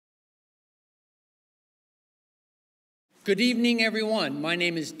Good evening, everyone. My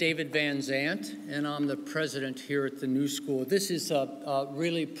name is David Van Zant, and I'm the president here at the New School. This is a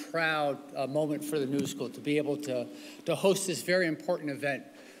really proud moment for the New School to be able to host this very important event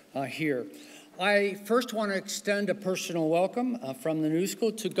here. I first want to extend a personal welcome from the New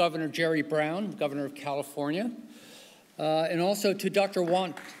School to Governor Jerry Brown, Governor of California, and also to Dr.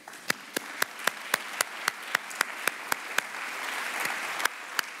 Juan.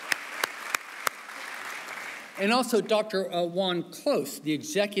 And also Dr. Juan Close, the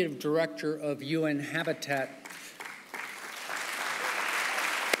Executive Director of UN Habitat.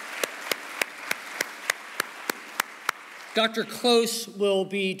 Dr. Close will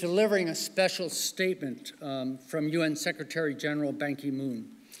be delivering a special statement from UN Secretary General Ban Ki-moon.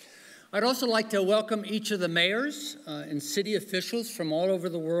 I'd also like to welcome each of the mayors and city officials from all over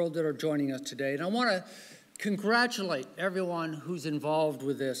the world that are joining us today. And I want to congratulate everyone who's involved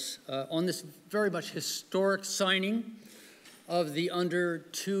with this on this very much historic signing of the Under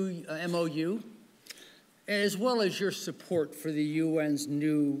 2 MOU, as well as your support for the UN's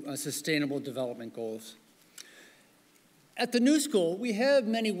new Sustainable Development Goals. At the New School, we have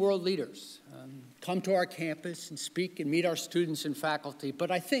many world leaders come to our campus and speak and meet our students and faculty, but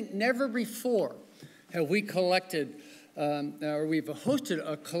I think never before have we collected or we've hosted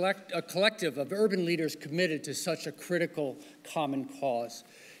a collective of urban leaders committed to such a critical common cause.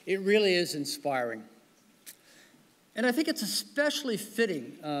 It really is inspiring. And I think it's especially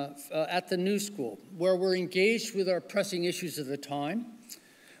fitting at the New School, where we're engaged with our pressing issues of the time.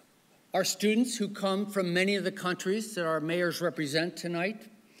 Our students, who come from many of the countries that our mayors represent tonight,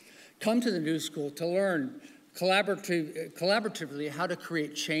 come to the New School to learn collaboratively how to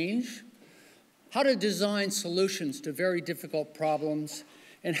create change, how to design solutions to very difficult problems,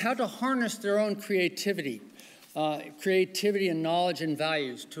 and how to harness their own creativity and knowledge and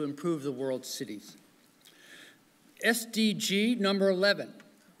values to improve the world's cities. SDG number 11,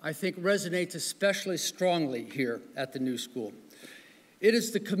 I think, resonates especially strongly here at the New School. It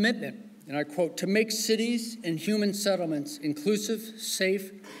is the commitment, and I quote, to make cities and human settlements inclusive,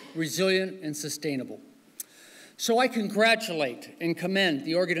 safe, resilient, and sustainable. So I congratulate and commend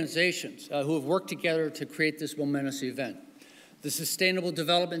the organizations who have worked together to create this momentous event. The Sustainable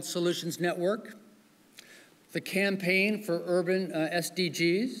Development Solutions Network, the Campaign for Urban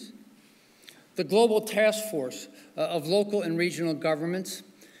SDGs, the Global Task Force of local and regional governments,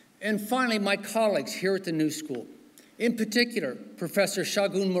 and finally my colleagues here at the New School. In particular, Professor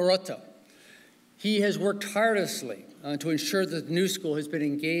Shagun Morota. He has worked tirelessly to ensure that the New School has been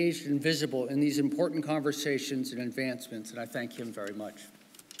engaged and visible in these important conversations and advancements, and I thank him very much.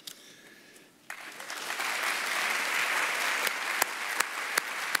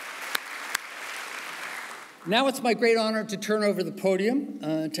 Now it's my great honor to turn over the podium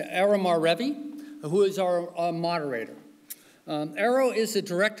to Ara Marrevi, who is our moderator. Ara is the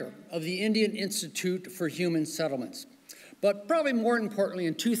director of the Indian Institute for Human Settlements, but probably more importantly,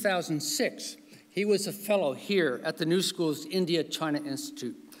 in 2006, he was a fellow here at the New School's India-China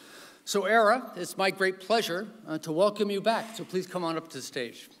Institute. So, Ara, it's my great pleasure to welcome you back. So please come on up to the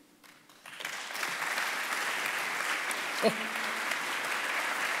stage. Oh.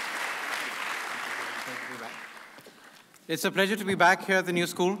 It's a pleasure to be back here at the New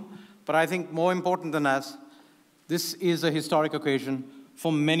School, but I think more important than us, this is a historic occasion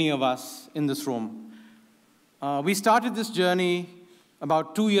for many of us in this room. We started this journey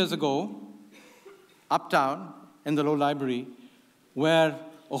about 2 years ago, uptown in the Low Library, where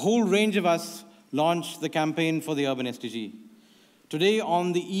a whole range of us launched the campaign for the Urban SDG. Today,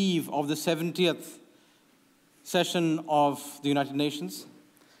 on the eve of the 70th session of the United Nations,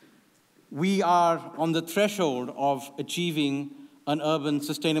 we are on the threshold of achieving an urban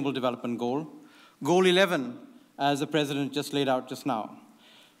sustainable development goal, Goal 11, as the President just laid out just now.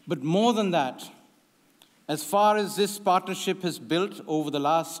 But more than that, as far as this partnership has built over the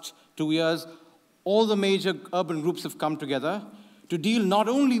last 2 years, all the major urban groups have come together to deal not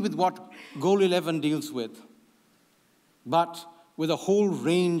only with what Goal 11 deals with, but with a whole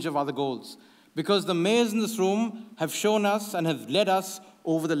range of other goals. Because the mayors in this room have shown us and have led us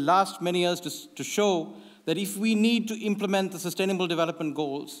over the last many years to show that if we need to implement the Sustainable Development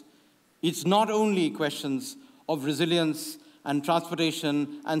Goals, it's not only questions of resilience and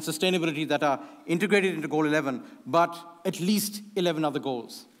transportation and sustainability that are integrated into Goal 11, but at least 11 other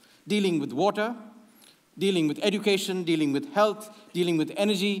goals, dealing with water, dealing with education, dealing with health, dealing with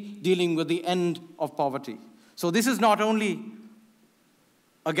energy, dealing with the end of poverty. So this is not only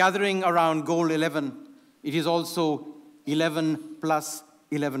a gathering around Goal 11, it is also 11 plus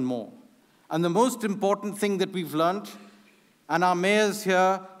 11 more. And the most important thing that we've learned, and our mayors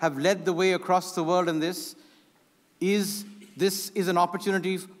here have led the way across the world in this, is this is an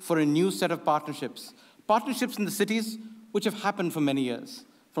opportunity for a new set of partnerships. Partnerships in the cities which have happened for many years,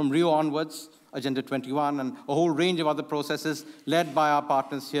 from Rio onwards, Agenda 21, and a whole range of other processes led by our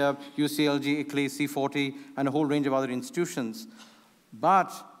partners here, UCLG, ICLEI, C40, and a whole range of other institutions.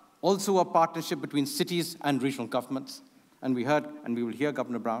 But also a partnership between cities and regional governments. And we heard, and we will hear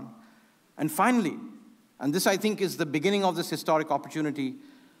Governor Brown. And finally, and this I think is the beginning of this historic opportunity,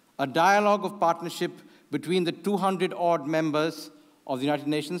 a dialogue of partnership between the 200-odd members of the United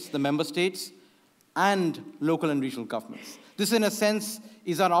Nations, the member states, and local and regional governments. This, in a sense,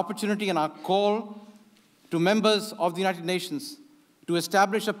 is our opportunity and our call to members of the United Nations to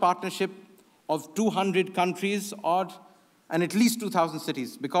establish a partnership of 200 countries odd and at least 2,000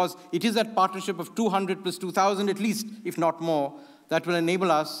 cities, because it is that partnership of 200 plus 2,000 at least, if not more, that will enable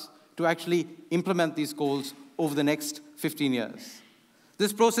us to actually implement these goals over the next 15 years.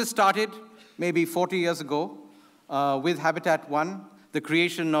 This process started maybe 40 years ago with Habitat 1, the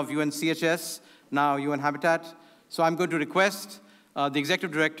creation of UNCHS, now UN Habitat. So I'm going to request the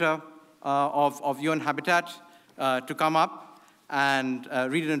Executive Director of UN Habitat to come up and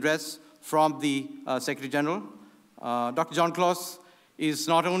read an address from the Secretary General. Dr. John Claus is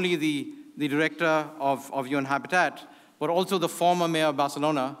not only the Director of UN Habitat, but also the former Mayor of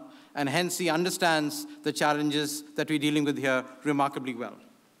Barcelona, and hence he understands the challenges that we're dealing with here remarkably well.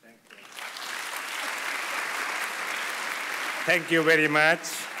 Thank you very much.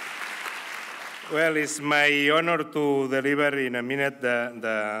 Well, it's my honor to deliver in a minute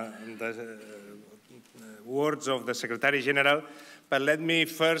the words of the Secretary General. But let me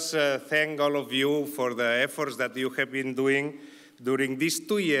first thank all of you for the efforts that you have been doing during these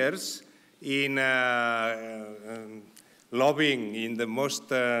 2 years in lobbying in the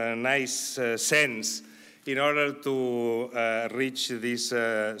most nice sense in order to reach this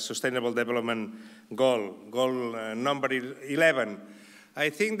Sustainable Development Goal, number 11. I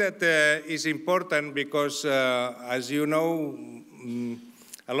think that is important because, as you know,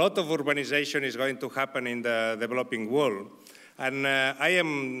 a lot of urbanization is going to happen in the developing world. And I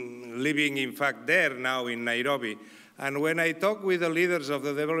am living, in fact, there now in Nairobi. And when I talk with the leaders of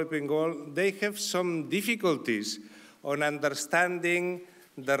the developing world, they have some difficulties on understanding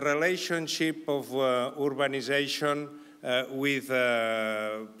the relationship of urbanization with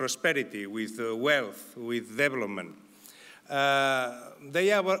prosperity, with wealth, with development.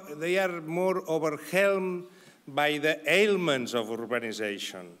 They are more overwhelmed by the ailments of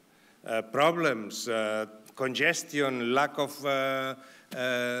urbanization, problems, congestion, lack of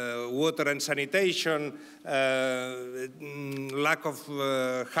water and sanitation, lack of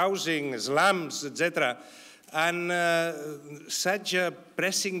housing, slums, etc. And such a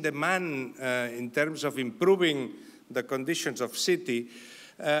pressing demand in terms of improving the conditions of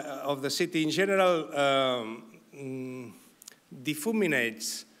the city in general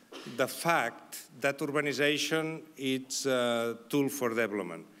diffuminates the fact that urbanization is a tool for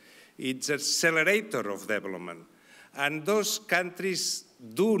development. It's an accelerator of development. And those countries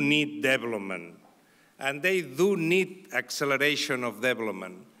do need development. And they do need acceleration of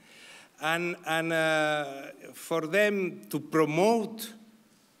development. And for them to promote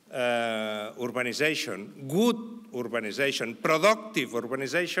urbanization, good urbanization, productive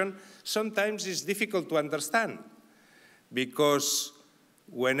urbanization, sometimes it's difficult to understand. Because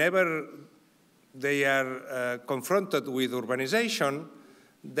whenever they are confronted with urbanization,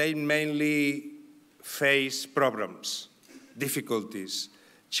 they mainly face problems, difficulties,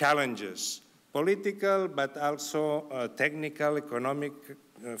 challenges, political, but also technical, economic,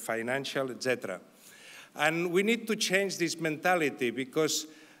 financial, etc. And we need to change this mentality because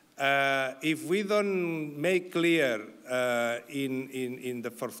if we don't make clear in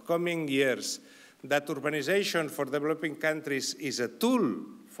the forthcoming years that urbanization for developing countries is a tool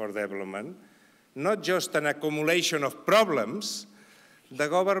for development, not just an accumulation of problems, the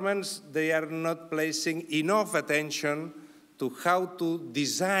governments, they are not placing enough attention to how to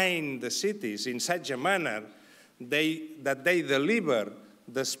design the cities in such a manner that they deliver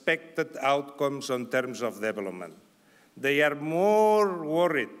the expected outcomes in terms of development. They are more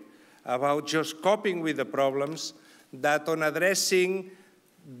worried about just coping with the problems than on addressing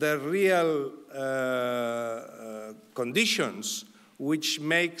the real conditions which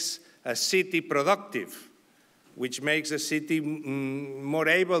makes a city productive, which makes a city more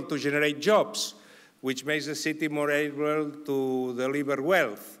able to generate jobs, which makes a city more able to deliver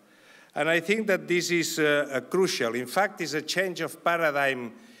wealth. And I think that this is crucial. In fact, it's a change of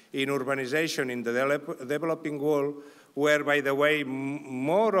paradigm in urbanization in the developing world, where, by the way,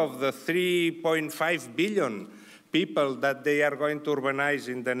 more of the 3.5 billion people that they are going to urbanize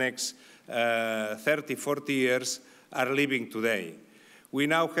in the next 30, 40 years are living today. We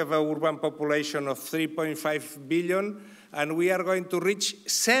now have an urban population of 3.5 billion, and we are going to reach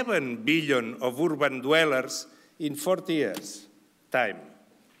 7 billion of urban dwellers in 40 years' time.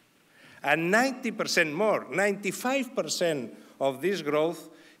 And 90% more, 95% of this growth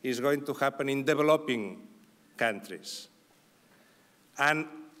is going to happen in developing countries. And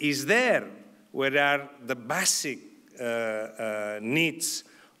is there where are the basic needs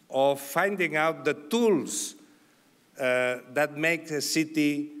of finding out the tools that make a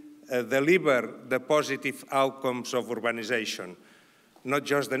city deliver the positive outcomes of urbanization, not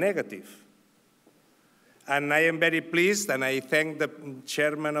just the negative. And I am very pleased, and I thank the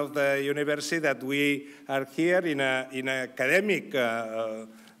chairman of the university that we are here in an academic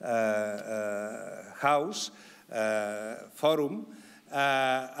house, forum,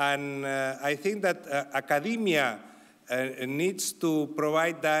 and I think that academia needs to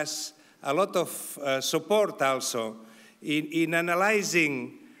provide us a lot of support also in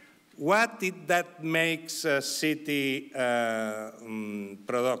analyzing what that makes a city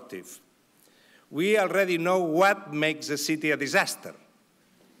productive. We already know what makes a city a disaster,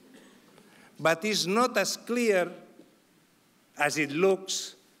 but it's not as clear as it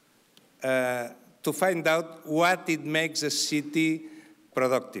looks to find out what it makes a city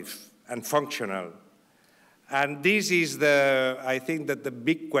productive and functional. And this is I think that the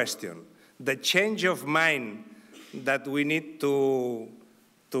big question, the change of mind that we need to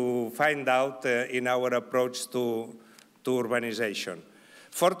find out in our approach to urbanization.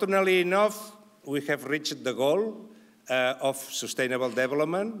 Fortunately enough, we have reached the goal of sustainable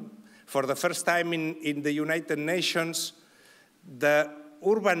development. For the first time in the United Nations, the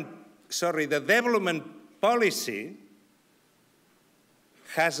development policy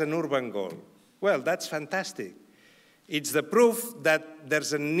has an urban goal. Well, that's fantastic. It's the proof that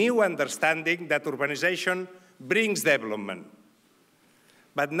there's a new understanding that urbanization brings development.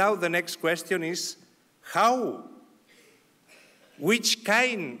 But now the next question is, how? Which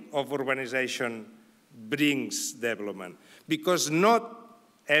kind of urbanization brings development? Because not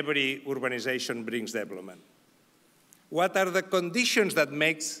every urbanization brings development. What are the conditions that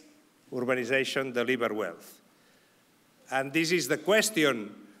makes urbanization deliver wealth? And this is the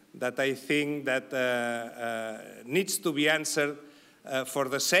question that I think that needs to be answered for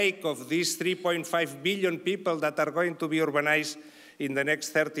the sake of these 3.5 billion people that are going to be urbanized in the next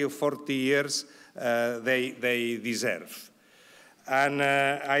 30 or 40 years they deserve. And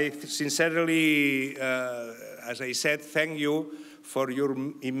I sincerely, as I said, thank you for your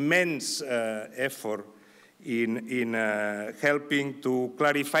immense effort in helping to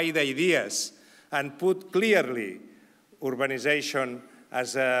clarify the ideas and put clearly urbanization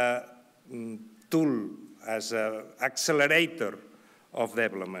as a tool, as an accelerator of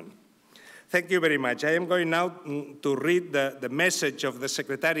development. Thank you very much. I am going now to read the message of the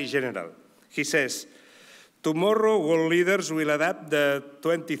Secretary General. He says, tomorrow world leaders will adopt the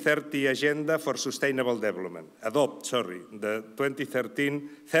 2030 Agenda for Sustainable Development. The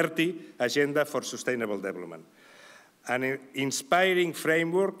 2030 Agenda for Sustainable Development. An inspiring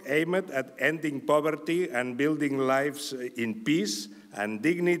framework aimed at ending poverty and building lives in peace and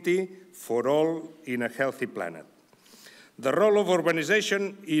dignity for all in a healthy planet. The role of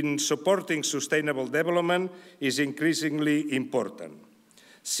urbanization in supporting sustainable development is increasingly important.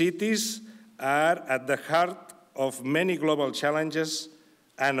 Cities are at the heart of many global challenges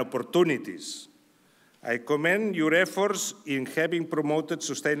and opportunities. I commend your efforts in having promoted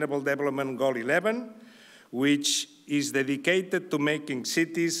Sustainable Development Goal 11, which is dedicated to making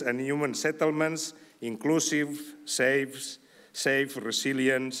cities and human settlements inclusive, safe,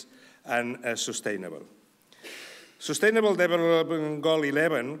 resilient, and sustainable. Sustainable Development Goal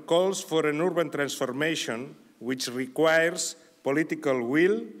 11 calls for an urban transformation which requires political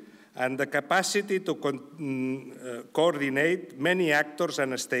will and the capacity to coordinate many actors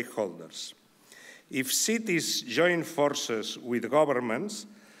and stakeholders. If cities join forces with governments,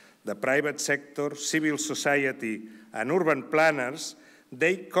 the private sector, civil society, and urban planners,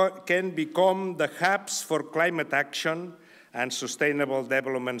 they can become the hubs for climate action and sustainable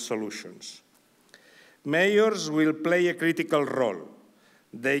development solutions. Mayors will play a critical role.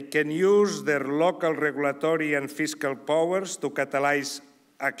 They can use their local regulatory and fiscal powers to catalyze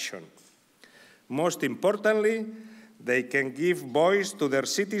action. Most importantly, they can give voice to their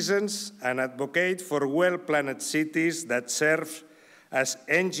citizens and advocate for well-planned cities that serve as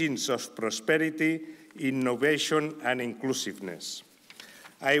engines of prosperity, innovation, and inclusiveness.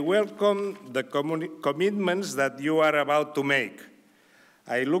 I welcome the commitments that you are about to make.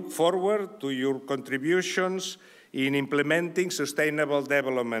 I look forward to your contributions in implementing Sustainable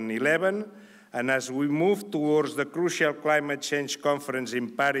Development 11 and as we move towards the crucial climate change conference in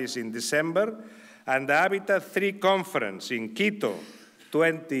Paris in December, and the Habitat 3 conference in Quito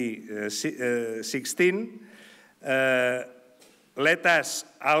 2016, let us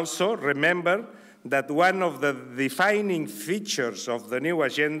also remember that one of the defining features of the new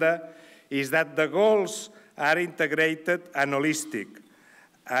agenda is that the goals are integrated and holistic,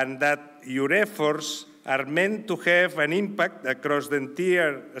 and that your efforts are meant to have an impact across the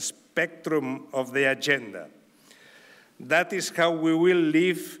entire spectrum of the agenda. That is how we will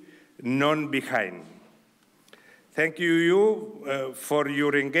leave none behind. Thank you for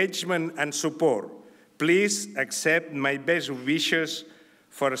your engagement and support. Please accept my best wishes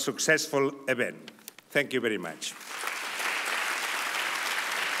for a successful event. Thank you very much.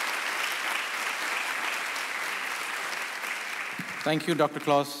 Thank you, Dr.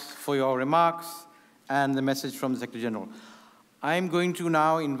 Claus, for your remarks and the message from the Secretary General. I'm going to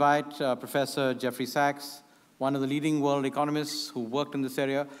now invite Professor Jeffrey Sachs, one of the leading world economists who worked in this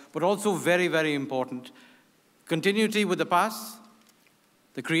area, but also very, very important, continuity with the past,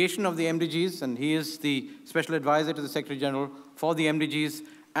 the creation of the MDGs, and he is the Special Advisor to the Secretary General for the MDGs,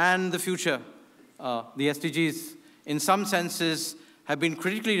 and the future, the SDGs, in some senses, have been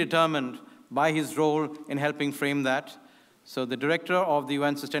critically determined by his role in helping frame that. So the Director of the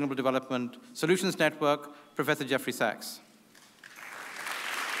UN Sustainable Development Solutions Network, Professor Jeffrey Sachs.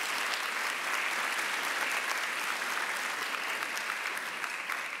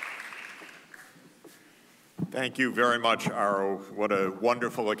 Thank you very much, Araújo. What a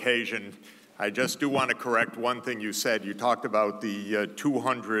wonderful occasion. I just do want to correct one thing you said. You talked about the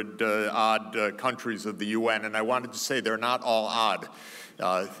 200-odd countries of the UN, and I wanted to say they're not all odd.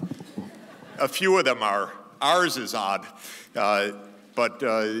 A few of them are. Ours is odd. But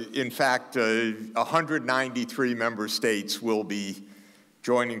in fact, 193 member states will be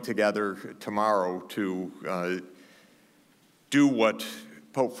joining together tomorrow to do what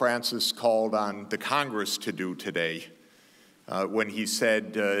Pope Francis called on the Congress to do today when he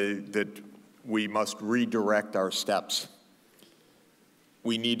said that we must redirect our steps.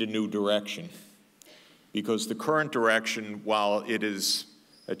 We need a new direction, because the current direction, while it is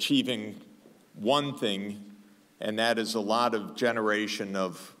achieving one thing, and that is a lot of generation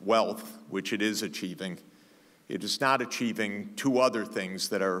of wealth, which it is achieving, it is not achieving two other things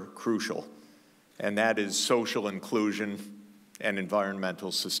that are crucial, and that is social inclusion and environmental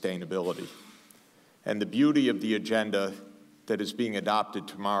sustainability. And the beauty of the agenda that is being adopted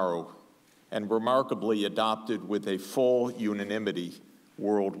tomorrow, and remarkably adopted with a full unanimity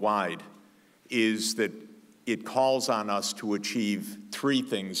worldwide, is that it calls on us to achieve three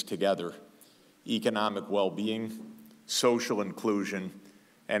things together: economic well-being, social inclusion,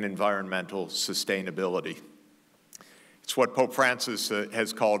 and environmental sustainability. It's what Pope Francis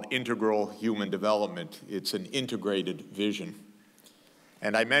has called integral human development. It's an integrated vision.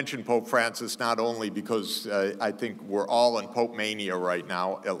 And I mention Pope Francis not only because I think we're all in Pope mania right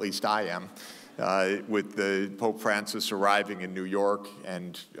now, at least I am, with the Pope Francis arriving in New York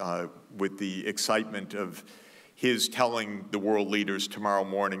and with the excitement of his telling the world leaders tomorrow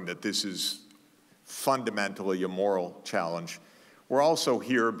morning that this is fundamentally a moral challenge. We're also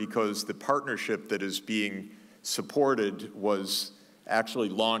here because the partnership that is being supported was actually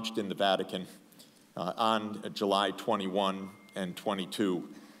launched in the Vatican on July 21 and 22.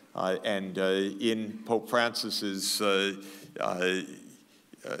 And in Pope Francis's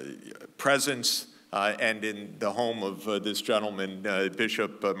presence and in the home of this gentleman,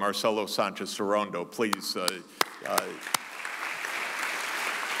 Bishop Marcelo Sanchez Sorondo, please.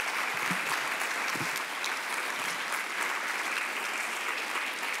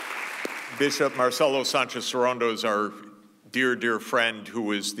 Bishop Marcelo Sanchez Sorondo is our dear, dear friend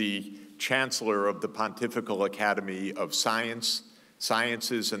who is the Chancellor of the Pontifical Academy of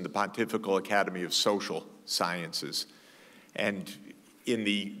Sciences and the Pontifical Academy of Social Sciences. And in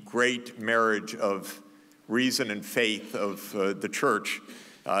the great marriage of reason and faith of the Church,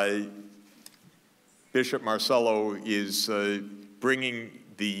 Bishop Marcelo is bringing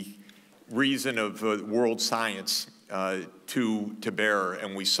the reason of world science to bear,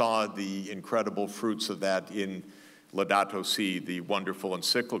 and we saw the incredible fruits of that in Laudato Si, the wonderful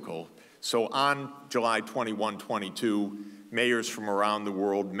encyclical. So on July 21, 22, mayors from around the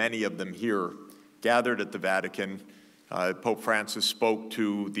world, many of them here, gathered at the Vatican. Pope Francis spoke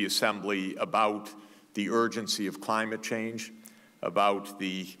to the assembly about the urgency of climate change, about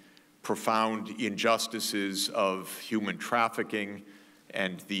the profound injustices of human trafficking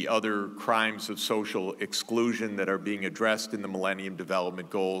and the other crimes of social exclusion that are being addressed in the Millennium Development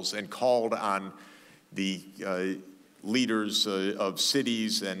Goals, and called on the leaders of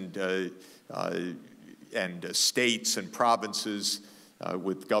cities and and states and provinces,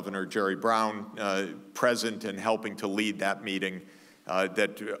 with Governor Jerry Brown present and helping to lead that meeting,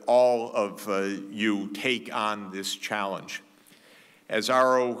 that all of you take on this challenge. As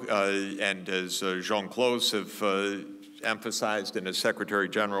Araújo and as Jean-Claude have emphasized, and as Secretary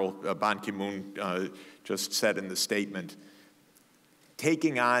General Ban Ki-moon just said in the statement,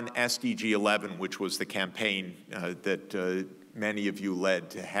 taking on SDG 11, which was the campaign that many of you led,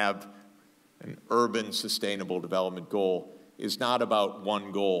 to have an urban sustainable development goal, is not about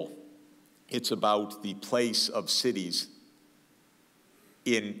one goal. It's about the place of cities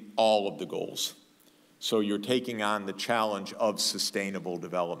in all of the goals. So you're taking on the challenge of sustainable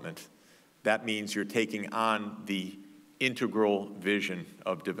development. That means you're taking on the integral vision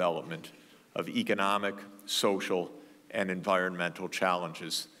of development, of economic, social, and environmental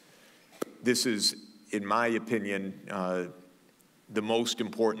challenges. This is, in my opinion, the most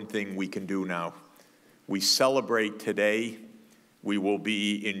important thing we can do now. We celebrate today. We will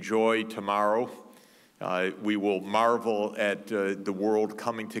be in joy tomorrow. We will marvel at the world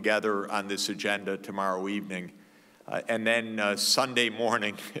coming together on this agenda tomorrow evening. And then Sunday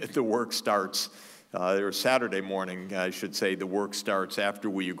morning, the work starts, or Saturday morning, I should say, the work starts after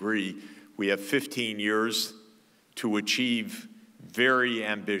we agree. We have 15 years to achieve very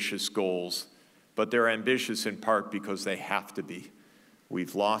ambitious goals, but they're ambitious in part because they have to be.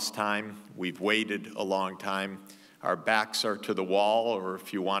 We've lost time, we've waited a long time, our backs are to the wall, or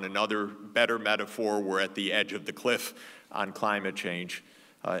if you want another better metaphor, we're at the edge of the cliff on climate change,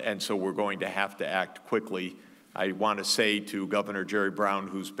 and so we're going to have to act quickly. I want to say to Governor Jerry Brown,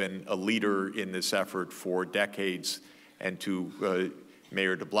 who's been a leader in this effort for decades, and to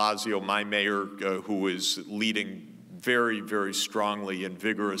Mayor de Blasio, my mayor, who is leading very, very strongly and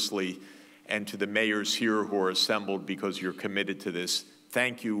vigorously, and to the mayors here who are assembled because you're committed to this,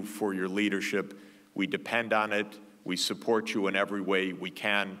 thank you for your leadership. We depend on it. We support you in every way we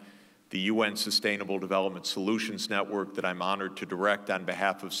can. The UN Sustainable Development Solutions Network that I'm honored to direct on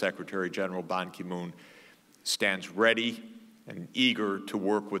behalf of Secretary General Ban Ki-moon stands ready and eager to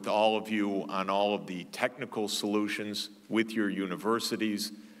work with all of you on all of the technical solutions, with your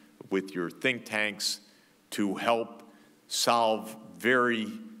universities, with your think tanks, to help solve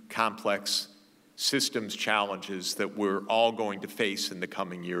very complex systems challenges that we're all going to face in the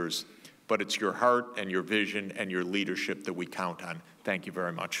coming years. But it's your heart and your vision and your leadership that we count on. Thank you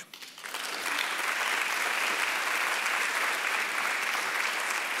very much.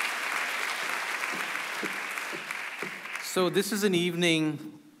 So this is an evening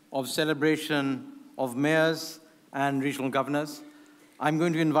of celebration of mayors and regional governors. I'm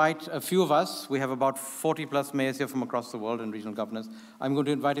going to invite a few of us. We have about 40 plus mayors here from across the world and regional governors. I'm going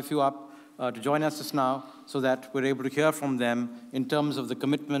to invite a few up to join us just now so that we're able to hear from them in terms of the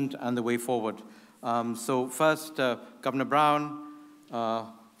commitment and the way forward. So first, Governor Brown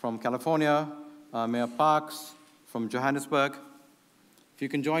from California, Mayor Parks from Johannesburg. If you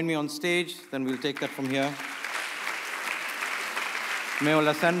can join me on stage, then we'll take that from here. Mayor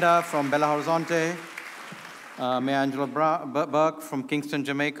Lacerda from Belo Horizonte, Mayor Angela Burke from Kingston,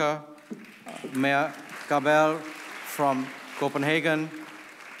 Jamaica, Mayor Kabell from Copenhagen,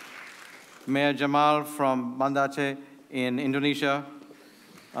 Mayor Jamal from Banda Aceh in Indonesia,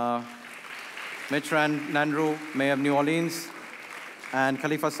 Mitch Nandru, Mayor of New Orleans, and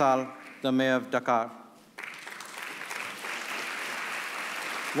Khalifa Sall, the Mayor of Dakar.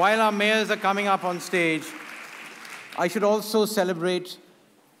 While our mayors are coming up on stage, I should also celebrate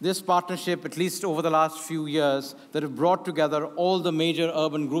this partnership, at least over the last few years, that have brought together all the major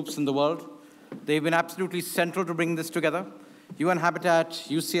urban groups in the world. They've been absolutely central to bring this together. UN Habitat,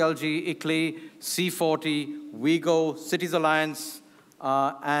 UCLG, ICLEI, C40, WeGo, Cities Alliance,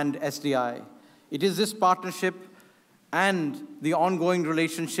 and SDI. It is this partnership and the ongoing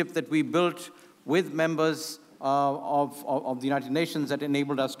relationship that we built with members of the United Nations that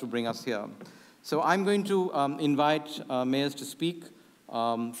enabled us to bring us here. So I'm going to invite mayors to speak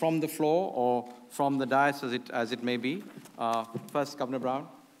from the floor or from the dais, as it may be. First, Governor Brown.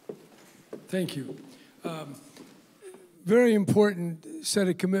 Thank you. Very important set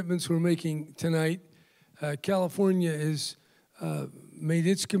of commitments we're making tonight. California has made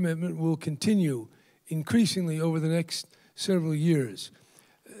its commitment, will continue increasingly over the next several years.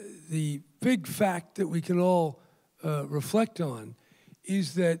 The big fact that we can all reflect on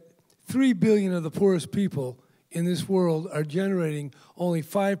is that 3 billion of the poorest people in this world are generating only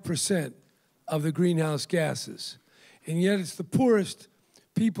 5% of the greenhouse gases. And yet it's the poorest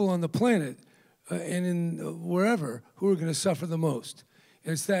people on the planet and in wherever who are going to suffer the most.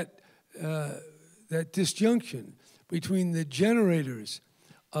 And it's that disjunction between the generators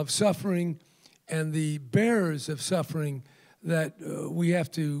of suffering and the bearers of suffering that we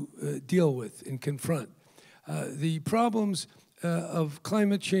have to deal with and confront. The problems of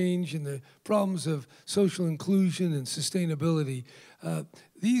climate change and the problems of social inclusion and sustainability,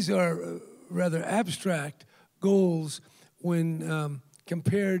 these are rather abstract goals when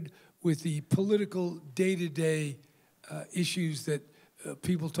compared with the political day-to-day issues that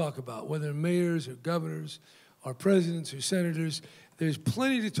people talk about, whether mayors or governors or presidents or senators. There's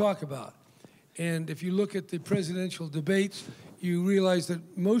plenty to talk about. And if you look at the presidential debates, you realize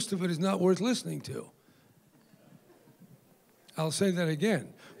that most of it is not worth listening to. I'll say that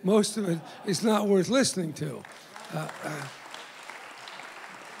again. Most of it is not worth listening to.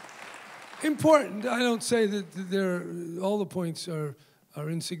 Important. I don't say that all the points are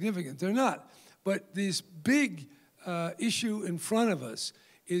insignificant. They're not. But this big issue in front of us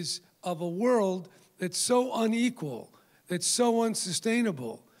is of a world that's so unequal, that's so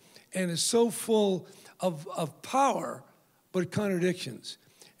unsustainable, and is so full of power, but contradictions.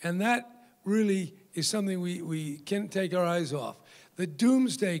 And that really is something we can't take our eyes off. The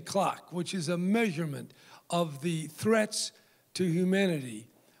doomsday clock, which is a measurement of the threats to humanity,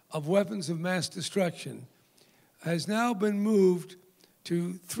 of weapons of mass destruction, has now been moved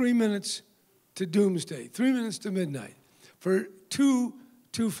to 3 minutes to doomsday, 3 minutes to midnight, for two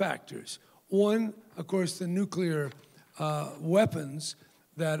factors. One, of course, the nuclear weapons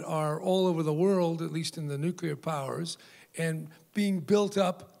that are all over the world, at least in the nuclear powers, and being built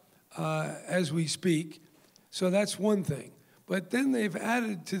up as we speak. So that's one thing. But then they've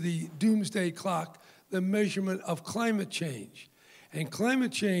added to the doomsday clock the measurement of climate change. And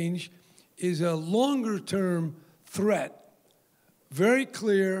climate change is a longer-term threat, very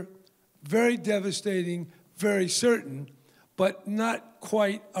clear, very devastating, very certain, but not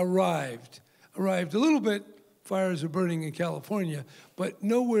quite arrived. Arrived a little bit, fires are burning in California, but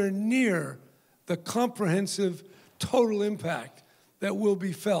nowhere near the comprehensive total impact that will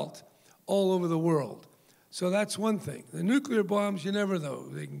be felt all over the world. So that's one thing. The nuclear bombs, you never know.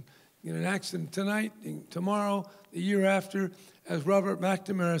 They can get an accident tonight, tomorrow, the year after. As Robert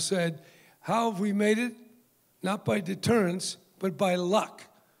McNamara said, how have we made it? Not by deterrence, but by luck,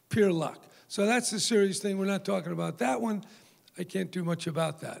 pure luck. So that's a serious thing. We're not talking about that one. I can't do much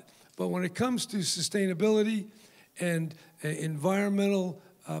about that. But when it comes to sustainability and environmental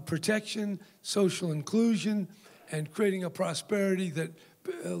protection, social inclusion, and creating a prosperity that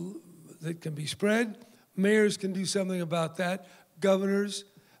can be spread, mayors can do something about that, governors,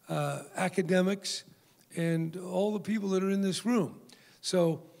 academics, and all the people that are in this room.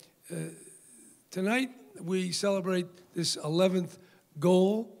 So tonight we celebrate this 11th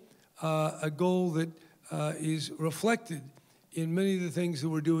goal, a goal that is reflected in many of the things that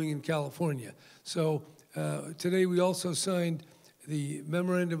we're doing in California. So today we also signed the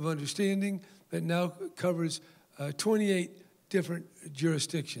Memorandum of Understanding that now covers 28 different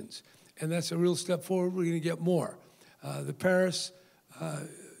jurisdictions. And that's a real step forward. We're going to get more. The Paris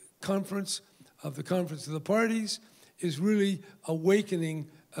Conference of the Conference of the Parties is really awakening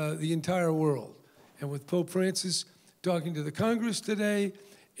the entire world. And with Pope Francis talking to the Congress today,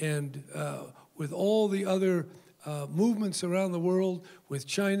 and with all the other movements around the world, with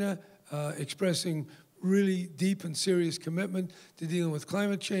China expressing really deep and serious commitment to dealing with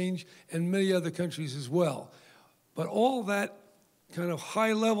climate change, and many other countries as well. But all that kind of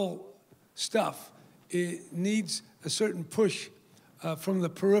high-level stuff, it needs a certain push from the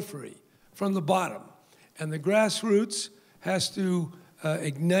periphery, from the bottom. And the grassroots has to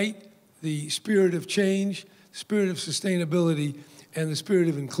ignite the spirit of change, spirit of sustainability, and the spirit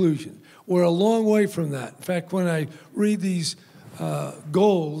of inclusion. We're a long way from that. In fact, when I read these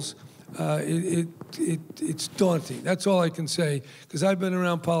goals, it's daunting. That's all I can say, because I've been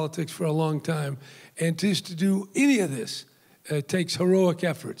around politics for a long time, and just to do any of this takes heroic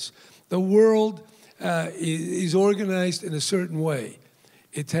efforts. The world is organized in a certain way.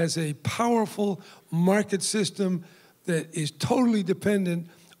 It has a powerful market system that is totally dependent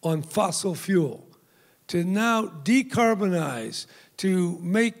on fossil fuel. To now decarbonize, to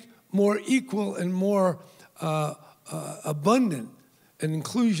make more equal and more abundant an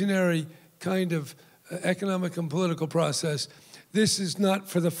inclusionary kind of economic and political process, this is not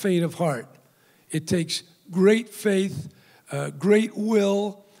for the faint of heart. It takes great faith, great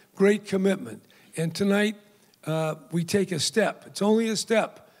will, great commitment. And tonight, we take a step. It's only a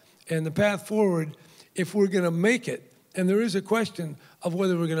step. And the path forward, if we're going to make it, and there is a question of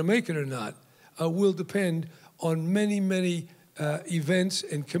whether we're going to make it or not, will depend on many, many events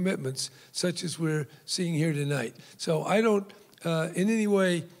and commitments, such as we're seeing here tonight. So I don't in any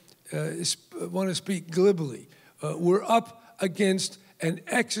way want to speak glibly. We're up against an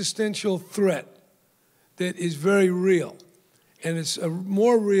existential threat that is very real. And it's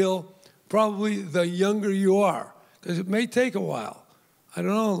more real probably the younger you are, because it may take a while. I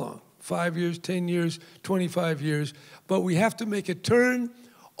don't know how long, 5 years, 10 years, 25 years. But we have to make a turn,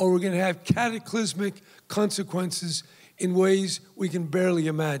 or we're going to have cataclysmic consequences in ways we can barely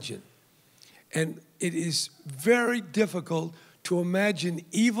imagine. And it is very difficult to imagine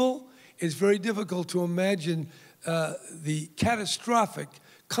evil. It's very difficult to imagine the catastrophic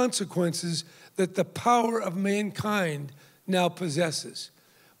consequences that the power of mankind now possesses.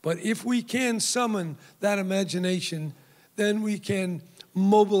 But if we can summon that imagination, then we can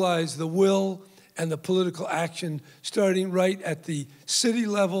mobilize the will and the political action, starting right at the city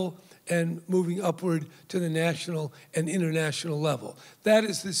level and moving upward to the national and international level. That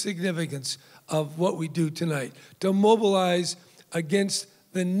is the significance of what we do tonight, to mobilize against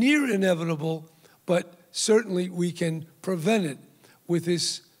the near inevitable, but certainly we can prevent it with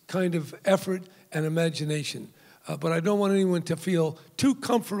this kind of effort and imagination. But I don't want anyone to feel too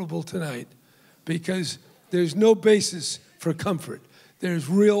comfortable tonight, because there's no basis for comfort. There's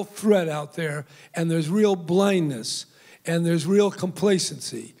real threat out there, and there's real blindness, and there's real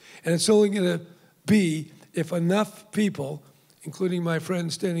complacency. And it's only going to be if enough people, including my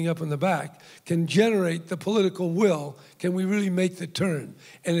friend standing up in the back, can generate the political will, can we really make the turn.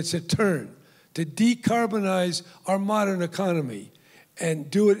 And it's a turn to decarbonize our modern economy and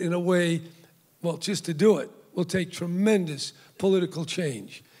do it in a way, well, just to do it will take tremendous political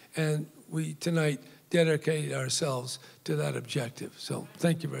change. And we tonight dedicate ourselves to that objective. So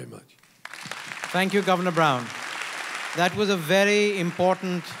thank you very much. Thank you, Governor Brown. That was a very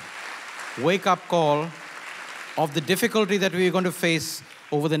important wake-up call of the difficulty that we're going to face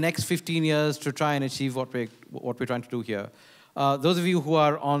over the next 15 years to try and achieve what we're trying to do here. Those of you who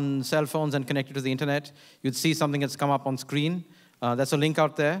are on cell phones and connected to the internet, you'd see something that's come up on screen. That's a link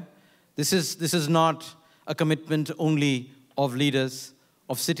out there. This is not a commitment only of leaders,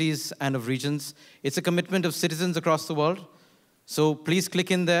 of cities and of regions. It's a commitment of citizens across the world. So please click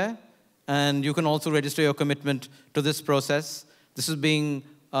in there, and you can also register your commitment to this process. This is being,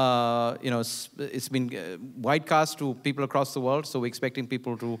 it's been widecast to people across the world, so we're expecting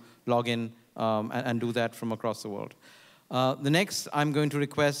people to log in and do that from across the world. The next, I'm going to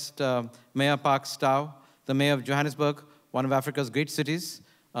request Mayor Park Stow, the mayor of Johannesburg, one of Africa's great cities,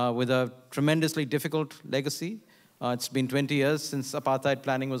 with a tremendously difficult legacy. It's been 20 years since apartheid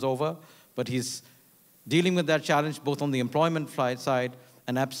planning was over, but he's dealing with that challenge both on the employment side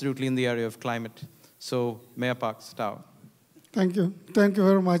and absolutely in the area of climate. So, Mayor Park Stow. Thank you. Thank you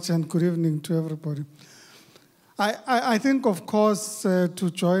very much, and good evening to everybody. I think, of course, to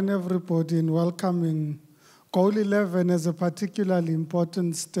join everybody in welcoming Goal 11 as a particularly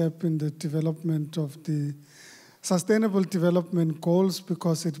important step in the development of the Sustainable Development Goals,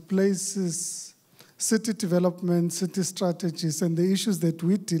 because it places city development, city strategies, and the issues that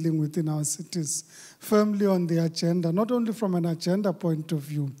we're dealing with in our cities firmly on the agenda, not only from an agenda point of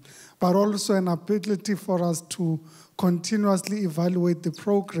view, but also an ability for us to continuously evaluate the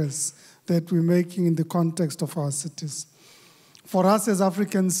progress that we're making in the context of our cities. For us as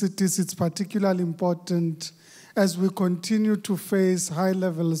African cities, it's particularly important as we continue to face high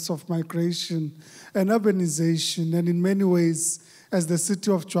levels of migration and urbanization, and in many ways, as the city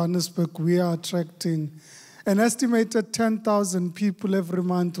of Johannesburg, we are attracting an estimated 10,000 people every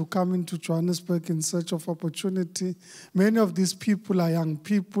month who come into Johannesburg in search of opportunity. Many of these people are young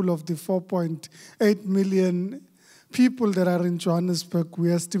people. Of the 4.8 million people that are in Johannesburg,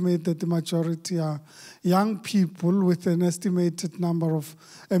 we estimate that the majority are young people, with an estimated number of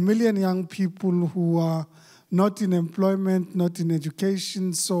 1 million young people who are not in employment, not in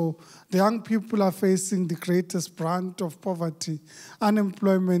education. So the young people are facing the greatest brunt of poverty,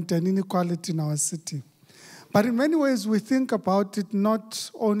 unemployment, and inequality in our city. But in many ways, we think about it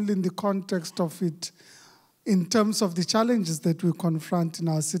not only in the context of it in terms of the challenges that we confront in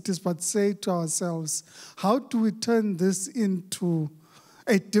our cities, but say to ourselves, how do we turn this into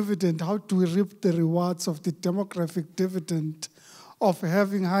a dividend? How do we reap the rewards of the demographic dividend of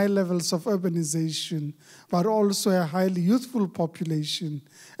having high levels of urbanization, but also a highly youthful population?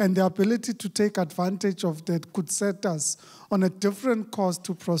 And the ability to take advantage of that could set us on a different course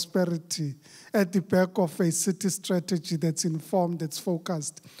to prosperity at the back of a city strategy that's informed, that's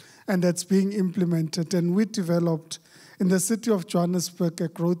focused, and that's being implemented. And we developed in the city of Johannesburg a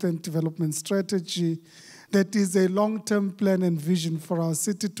growth and development strategy that is a long-term plan and vision for our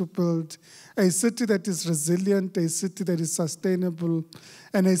city to build a city that is resilient, a city that is sustainable,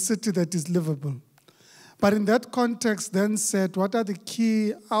 and a city that is livable. But in that context, then said, what are the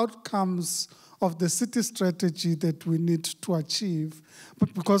key outcomes of the city strategy that we need to achieve.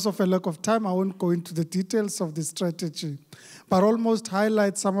 But because of a lack of time, I won't go into the details of the strategy, but almost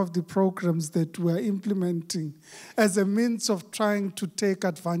highlight some of the programs that we are implementing as a means of trying to take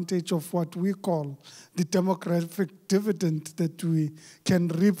advantage of what we call the demographic dividend that we can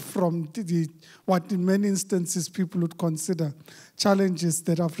reap from what in many instances people would consider challenges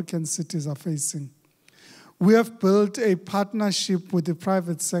that African cities are facing. We have built a partnership with the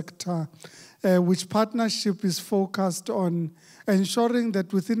private sector, which partnership is focused on ensuring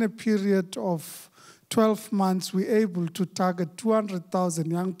that within a period of 12 months, we're able to target 200,000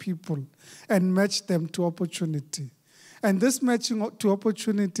 young people and match them to opportunity. And this matching to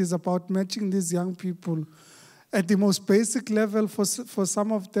opportunity is about matching these young people at the most basic level, for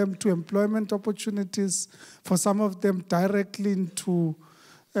some of them to employment opportunities, for some of them directly into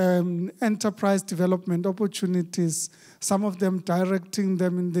enterprise development opportunities, some of them directing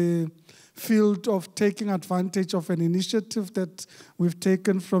them in the field of taking advantage of an initiative that we've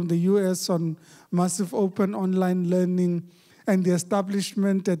taken from the US on massive open online learning and the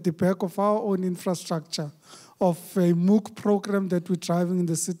establishment at the back of our own infrastructure of a MOOC program that we're driving in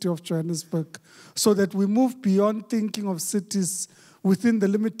the city of Johannesburg, so that we move beyond thinking of cities within the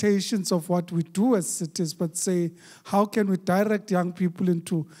limitations of what we do as cities, but say, how can we direct young people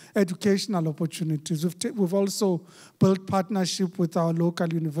into educational opportunities? We've also built partnership with our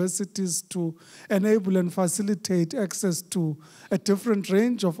local universities to enable and facilitate access to a different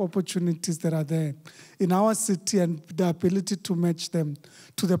range of opportunities that are there in our city, and the ability to match them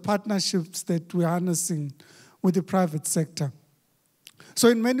to the partnerships that we're harnessing with the private sector. So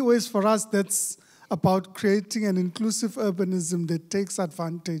in many ways for us, that's about creating an inclusive urbanism that takes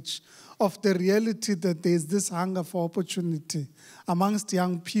advantage of the reality that there's this hunger for opportunity amongst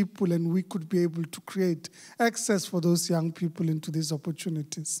young people, and we could be able to create access for those young people into these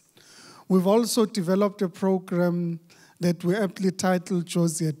opportunities. We've also developed a program that we aptly titled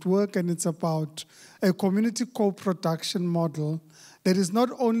Josie at Work, and it's about a community co-production model that is not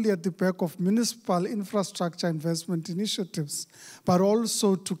only at the back of municipal infrastructure investment initiatives, but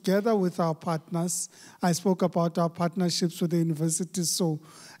also together with our partners. I spoke about our partnerships with the universities. So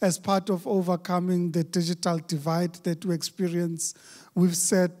as part of overcoming the digital divide that we experience, we've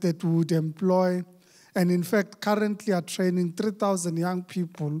said that we would employ, and in fact currently are training 3,000 young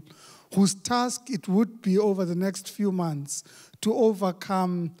people whose task it would be over the next few months to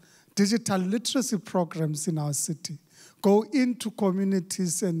overcome digital literacy programs in our city. Go into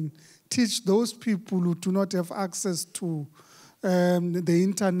communities and teach those people who do not have access to the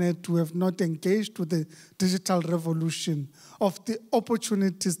internet, who have not engaged with the digital revolution, of the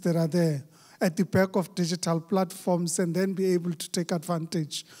opportunities that are there at the back of digital platforms, and then be able to take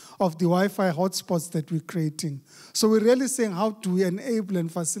advantage of the Wi-Fi hotspots that we're creating. So we're really saying, how do we enable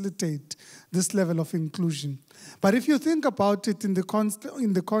and facilitate this level of inclusion? But if you think about it in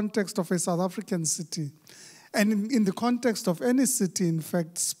the context of a South African city, and in the context of any city, in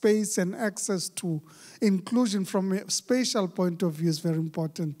fact, space and access to inclusion from a spatial point of view is very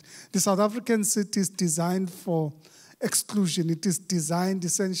important. The South African city is designed for exclusion. It is designed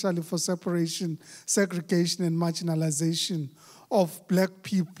essentially for separation, segregation, and marginalization of black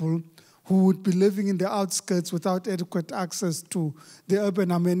people who would be living in the outskirts without adequate access to the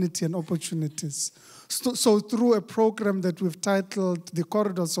urban amenity and opportunities. So through a program that we've titled the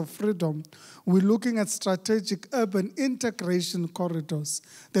Corridors of Freedom, we're looking at strategic urban integration corridors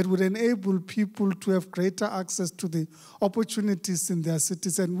that would enable people to have greater access to the opportunities in their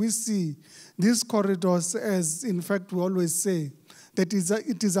cities. And we see these corridors as, in fact, we always say, that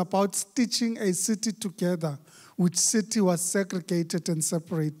it is about stitching a city together, which city was segregated and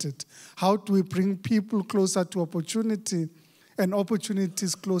separated. How do we bring people closer to opportunity and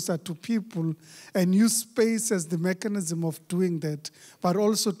opportunities closer to people, and use space as the mechanism of doing that, but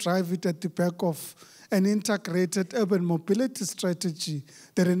also drive it at the back of an integrated urban mobility strategy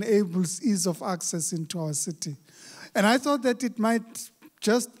that enables ease of access into our city. And I thought that it might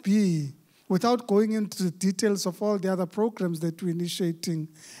just be, without going into the details of all the other programs that we're initiating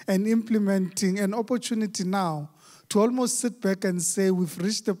and implementing, an opportunity now to almost sit back and say we've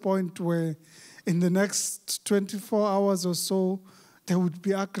reached the point where in the next 24 hours or so, there would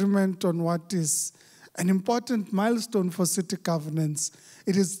be agreement on what is an important milestone for city governance.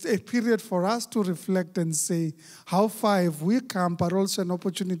 It is a period for us to reflect and say, how far have we come, but also an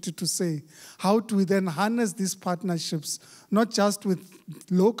opportunity to say, how do we then harness these partnerships, not just with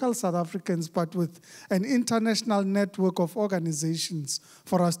local South Africans, but with an international network of organizations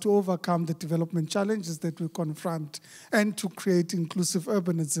for us to overcome the development challenges that we confront and to create inclusive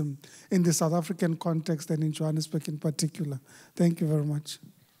urbanism in the South African context and in Johannesburg in particular. Thank you very much.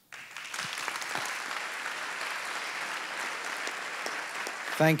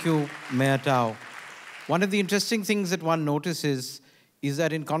 Thank you, Mayor Tao. One of the interesting things that one notices is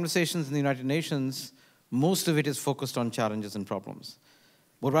that in conversations in the United Nations, most of it is focused on challenges and problems.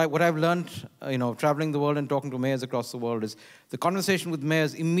 What I've learned, traveling the world and talking to mayors across the world is the conversation with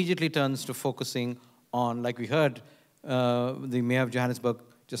mayors immediately turns to focusing on, like we heard the mayor of Johannesburg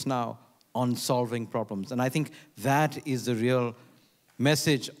just now, on solving problems. And I think that is the real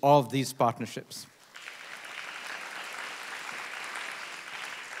message of these partnerships.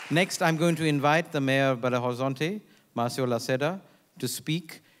 Next, I'm going to invite the mayor of Belo Horizonte, Marcio Lacerda, to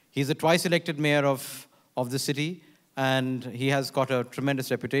speak. He's a twice-elected mayor of the city, and he has got a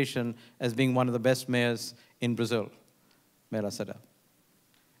tremendous reputation as being one of the best mayors in Brazil. Mayor Lacerda.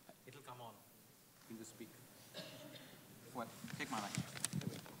 It'll come on. You just speak. What? Take my mic.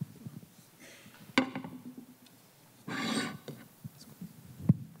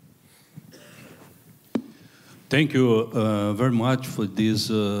 Thank you very much for this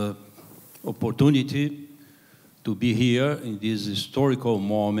opportunity to be here in this historical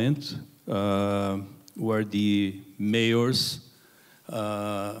moment where the mayors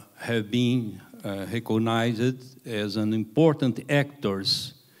have been recognized as an important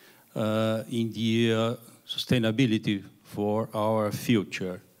actors in the sustainability for our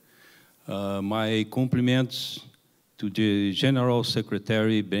future. My compliments to the General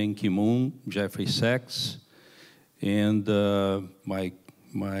Secretary Ban Ki-moon, Jeffrey Sachs, and my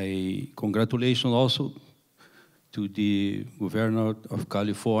congratulations also to the Governor of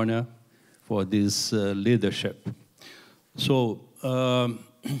California for this leadership. So,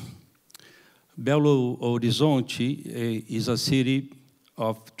 Belo Horizonte is a city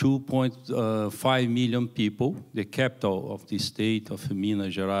of 2.5 million people, the capital of the state of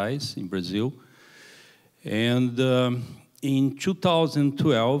Minas Gerais in Brazil. And in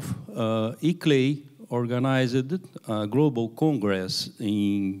 2012, ICLEI organized a global congress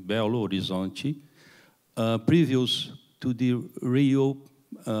in Belo Horizonte, previous to the Rio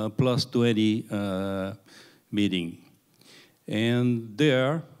 +20 meeting. And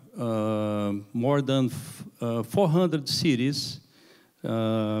there, more than 400 cities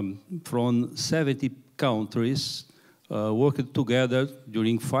from 70 countries worked together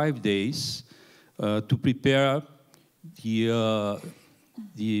during 5 days to prepare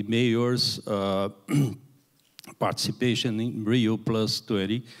the mayor's participation in Rio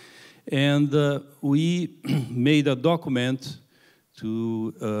 +20. And we made a document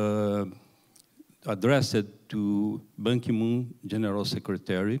to address it to Ban Ki-moon, General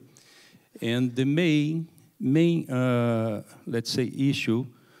Secretary. And the main let's say, issue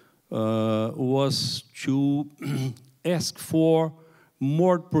was to ask for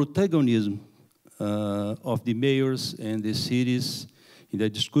more protagonism of the mayors and the cities in the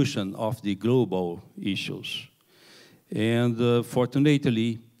discussion of the global issues. And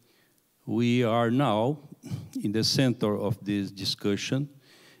fortunately, we are now in the center of this discussion,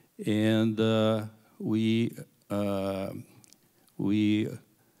 and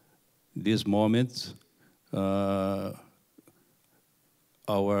this moment,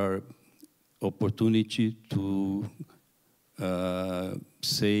 our opportunity to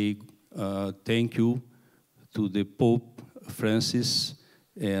say thank you to the Pope Francis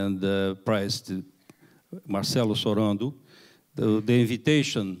and Priest Marcelo Sorando, the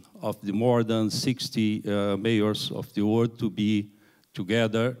invitation of the more than 60 mayors of the world to be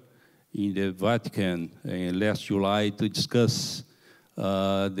together in the Vatican last July to discuss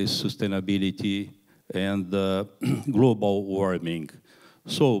the sustainability and global warming.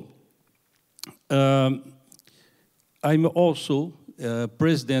 So, I'm also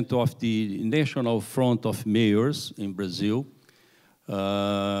president of the National Front of Mayors in Brazil.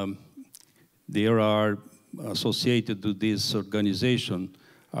 There are associated to this organization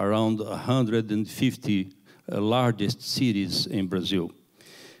around 150 largest cities in Brazil.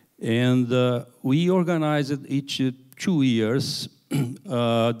 And we organized each 2 years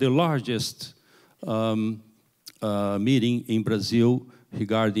the largest meeting in Brazil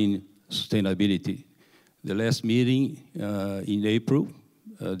regarding sustainability. The last meeting in April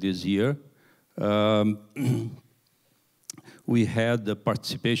this year, we had the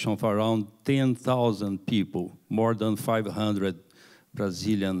participation of around 10,000 people, more than 500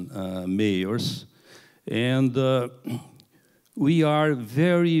 Brazilian mayors. And we are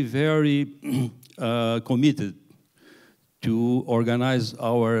very, very committed to organize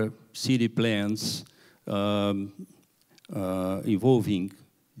our city plans involving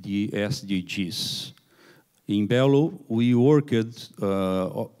the SDGs. In Belo, we worked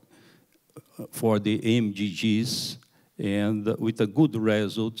for the MDGs and with a good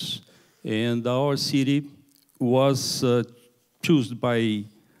results. And our city was chosen by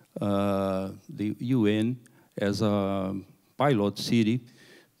the UN as a pilot city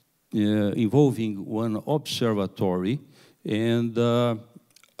involving one observatory. And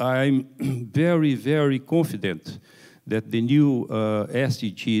I'm very, very confident that the new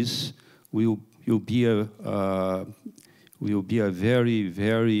SDGs will be a very,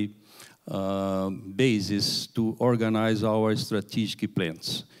 very basis to organize our strategic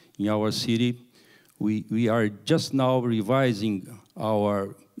plans. In our city, we are just now revising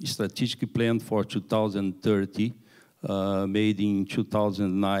our strategic plan for 2030, made in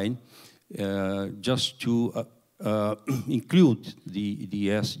 2009, just to include the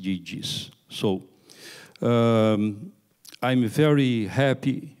SDGs. So I'm very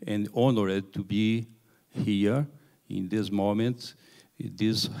happy and honored to be here in this moment.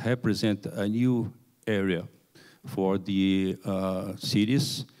 This represents a new area for the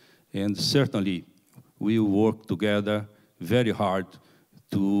cities, and certainly we will work together very hard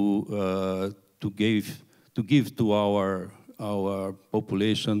to give to our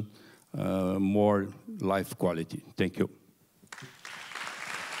population more life quality. Thank you.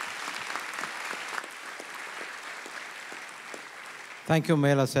 Thank you,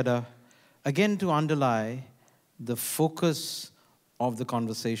 Mayor Lacerda. Again, to underlie the focus of the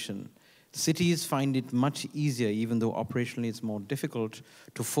conversation, cities find it much easier, even though operationally it's more difficult,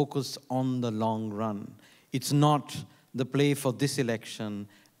 to focus on the long run. It's not the play for this election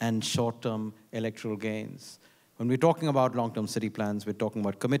and short-term electoral gains. When we're talking about long-term city plans, we're talking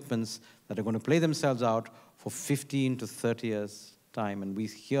about commitments that are going to play themselves out for 15 to 30 years' time. And we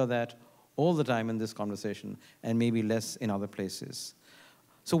hear that all the time in this conversation, and maybe less in other places.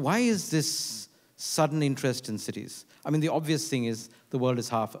 So why is this sudden interest in cities? I mean, the obvious thing is the world is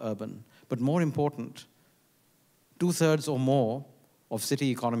half urban. But more important, 2/3 or more of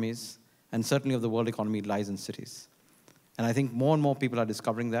city economies, and certainly of the world economy, lies in cities. And I think more and more people are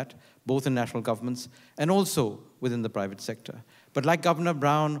discovering that, both in national governments and also within the private sector. But like Governor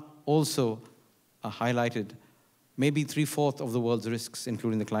Brown also highlighted, maybe 3/4 of the world's risks,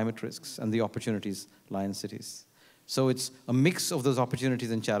 including the climate risks, and the opportunities lie in cities. So it's a mix of those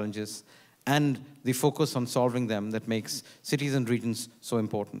opportunities and challenges and the focus on solving them that makes cities and regions so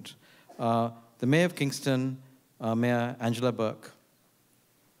important. The Mayor of Kingston, Mayor Angela Burke.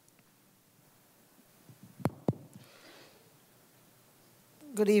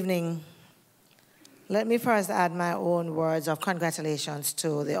 Good evening. Let me first add my own words of congratulations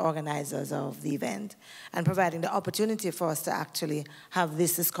to the organizers of the event and providing the opportunity for us to actually have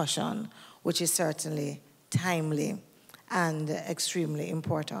this discussion, which is certainly timely and extremely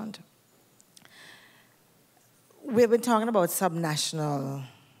important. We've been talking about subnational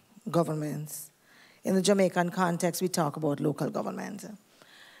governments. In the Jamaican context, we talk about local government.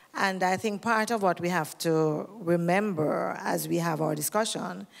 And I think part of what we have to remember as we have our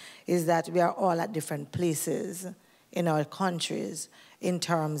discussion is that we are all at different places in our countries in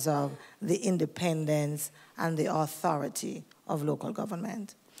terms of the independence and the authority of local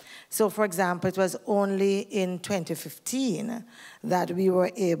government. So, for example, it was only in 2015 that we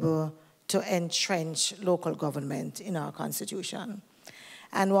were able to entrench local government in our Constitution.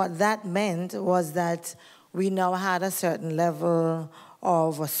 And what that meant was that we now had a certain level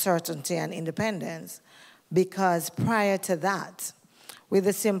of certainty and independence, because prior to that, with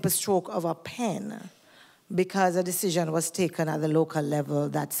the simple stroke of a pen, because a decision was taken at the local level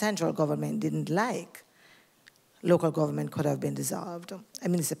that central government didn't like, local government could have been dissolved. A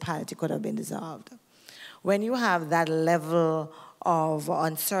municipality could have been dissolved. When you have that level of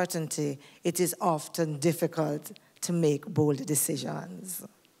uncertainty, it is often difficult to make bold decisions.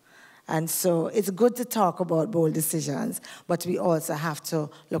 And so it's good to talk about bold decisions, but we also have to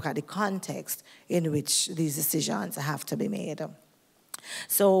look at the context in which these decisions have to be made.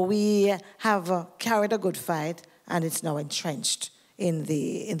 So we have carried a good fight, and it's now entrenched in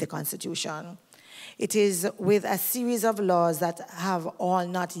the Constitution. It is with a series of laws that have all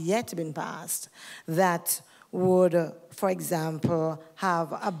not yet been passed that would, for example,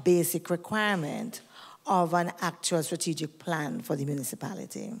 have a basic requirement of an actual strategic plan for the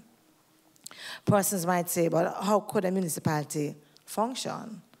municipality. Persons might say, but how could a municipality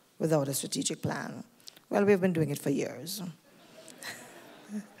function without a strategic plan? Well, we've been doing it for years.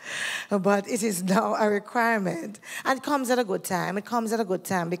 But it is now a requirement. And it comes at a good time. It comes at a good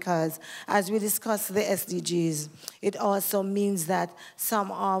time because as we discuss the SDGs, it also means that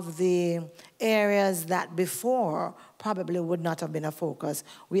some of the areas that before probably would not have been a focus,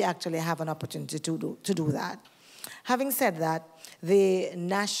 we actually have an opportunity to do that. Having said that, the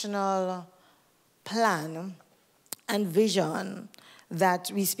national plan and vision that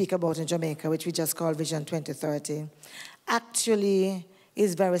we speak about in Jamaica, which we just call Vision 2030, actually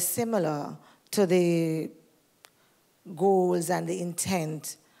is very similar to the goals and the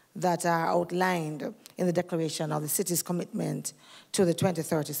intent that are outlined in the declaration of the city's commitment to the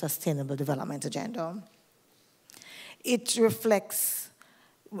 2030 Sustainable Development Agenda. It reflects,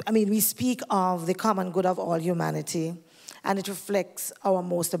 we speak of the common good of all humanity, and it reflects our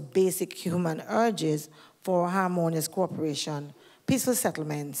most basic human urges for harmonious cooperation, peaceful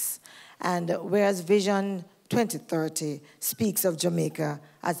settlements, and whereas Vision 2030 speaks of Jamaica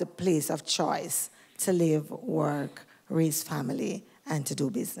as a place of choice to live, work, raise family, and to do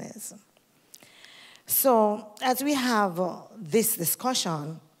business. So as we have this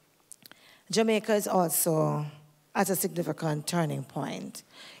discussion, Jamaica is also at a significant turning point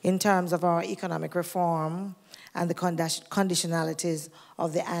in terms of our economic reform and the conditionalities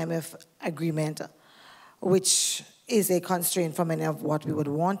of the IMF agreement, which is a constraint for many of what we would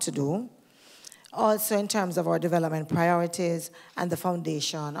want to do. Also in terms of our development priorities and the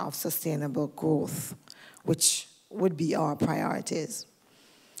foundation of sustainable growth, which would be our priorities.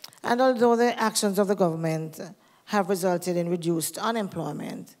 And although the actions of the government have resulted in reduced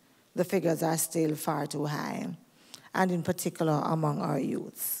unemployment, the figures are still far too high, and in particular among our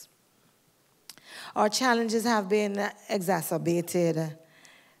youths. Our challenges have been exacerbated,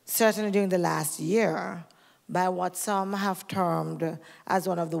 certainly during the last year, by what some have termed as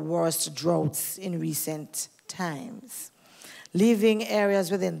one of the worst droughts in recent times, leaving areas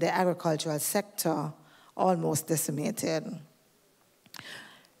within the agricultural sector almost decimated.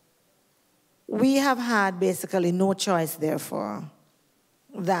 We have had basically no choice, therefore,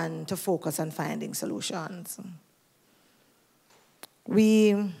 than to focus on finding solutions.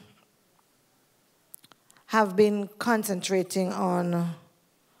 We have been concentrating on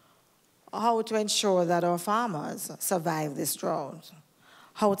how to ensure that our farmers survive this drought,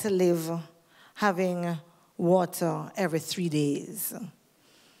 how to live having water every 3 days.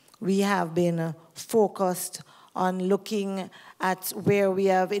 We have been focused on looking at where we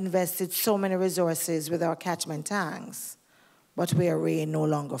have invested so many resources with our catchment tanks, but where rain no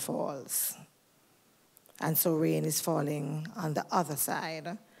longer falls. And so rain is falling on the other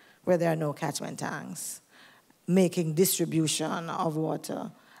side, where there are no catchment tanks, making distribution of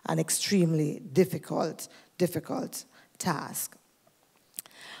water an extremely difficult task.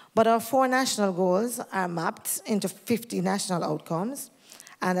 But our 4 national goals are mapped into 50 national outcomes.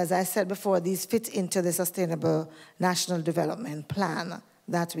 And as I said before, these fit into the Sustainable National Development Plan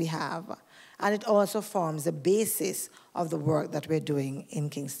that we have. And it also forms the basis of the work that we're doing in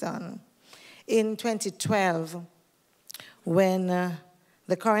Kingston. In 2012, when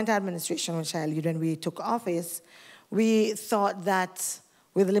the current administration, which I lead when we took office, we thought that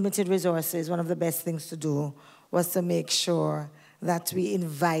with limited resources, one of the best things to do was to make sure that we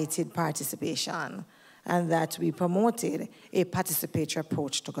invited participation and that we promoted a participatory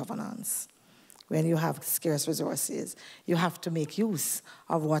approach to governance. When you have scarce resources, you have to make use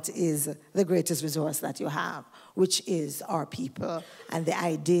of what is the greatest resource that you have, which is our people and the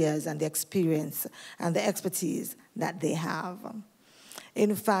ideas and the experience and the expertise that they have.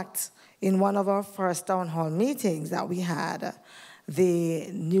 In fact, in one of our first town hall meetings that we had, the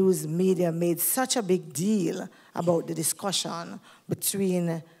news media made such a big deal about the discussion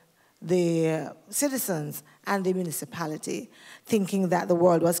between the citizens and the municipality, thinking that the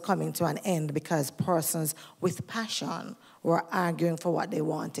world was coming to an end because persons with passion were arguing for what they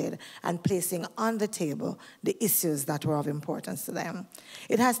wanted and placing on the table the issues that were of importance to them.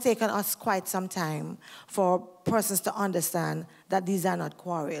 It has taken us quite some time for persons to understand that these are not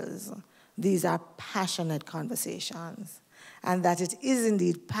quarrels. These are passionate conversations, and that it is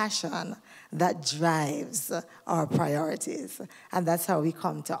indeed passion that drives our priorities. And that's how we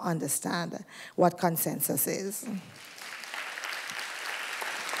come to understand what consensus is.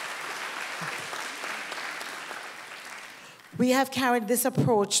 We have carried this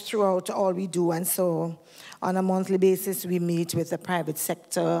approach throughout all we do, and so on a monthly basis we meet with the private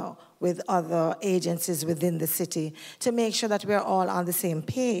sector, with other agencies within the city to make sure that we're all on the same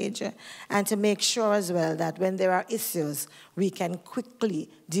page and to make sure as well that when there are issues, we can quickly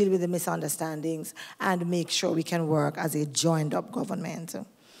deal with the misunderstandings and make sure we can work as a joined-up government.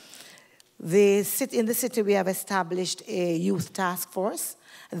 In the city, we have established a youth task force.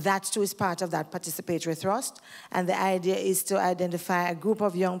 That too is part of that participatory thrust, and the idea is to identify a group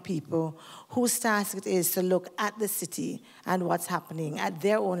of young people whose task it is to look at the city and what's happening at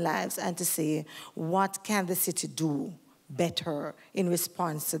their own lives and to say, what can the city do better in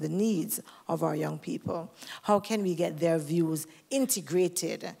response to the needs of our young people? How can we get their views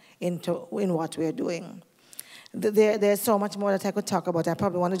integrated in what we're doing? There's so much more that I could talk about. I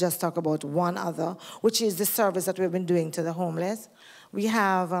probably want to just talk about one other, which is the service that we've been doing to the homeless. We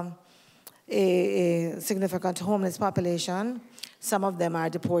have a significant homeless population. Some of them are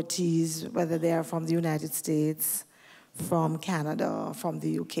deportees, whether they are from the United States, from Canada, from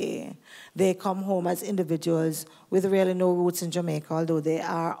the UK. They come home as individuals with really no roots in Jamaica, although they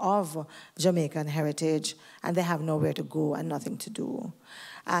are of Jamaican heritage, and they have nowhere to go and nothing to do.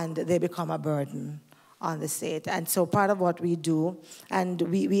 And they become a burden on the state. And so part of what we do, and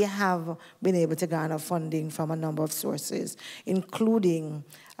we have been able to garner funding from a number of sources, including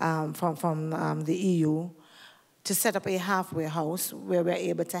from the EU, to set up a halfway house where we're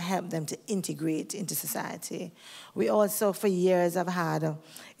able to help them to integrate into society. We also, for years, have had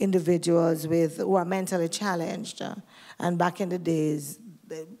individuals who are mentally challenged. And back in the days,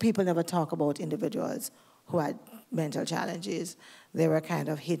 people never talk about individuals who had mental challenges. They were kind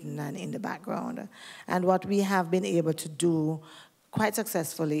of hidden and in the background. And what we have been able to do quite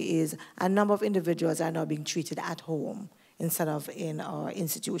successfully is a number of individuals are now being treated at home instead of in our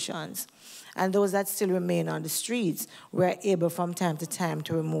institutions. And those that still remain on the streets, we're able from time to time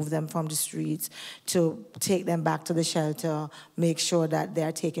to remove them from the streets, to take them back to the shelter, make sure that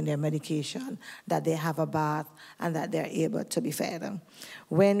they're taking their medication, that they have a bath, and that they're able to be fed.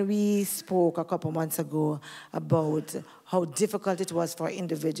 When we spoke a couple months ago about how difficult it was for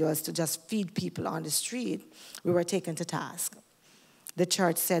individuals to just feed people on the street, we were taken to task. The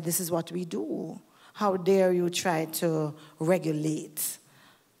church said, this is what we do. How dare you try to regulate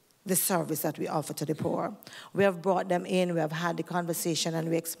the service that we offer to the poor? We have brought them in, we have had the conversation, and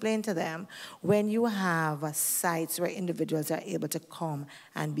we explained to them, when you have sites where individuals are able to come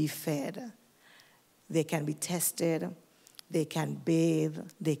and be fed, they can be tested, they can bathe,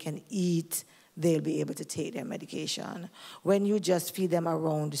 they can eat, they'll be able to take their medication. When you just feed them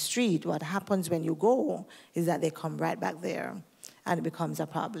around the street, what happens when you go is that they come right back there, and it becomes a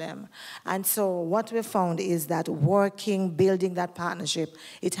problem. And so what we found is that building that partnership,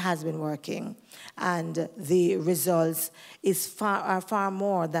 it has been working. And the results are far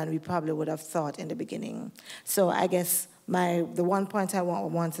more than we probably would have thought in the beginning. So I guess the one point I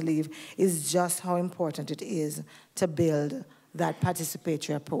want to leave is just how important it is to build that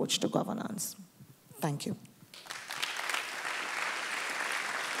participatory approach to governance. Thank you.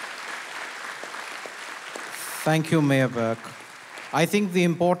 Thank you, Mayor Burke. I think the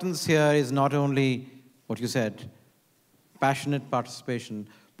importance here is not only what you said, passionate participation,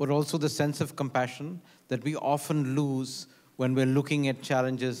 but also the sense of compassion that we often lose when we're looking at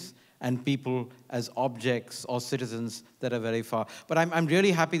challenges and people as objects or citizens that are very far. But I'm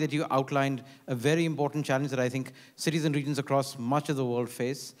really happy that you outlined a very important challenge that I think cities and regions across much of the world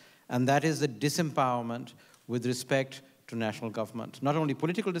face, and that is the disempowerment with respect to national government. Not only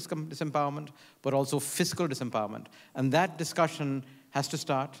political disempowerment, but also fiscal disempowerment. And that discussion has to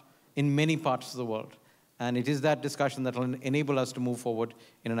start in many parts of the world. And it is that discussion that will enable us to move forward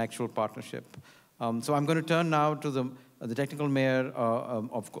in an actual partnership. So I'm going to turn now to the technical mayor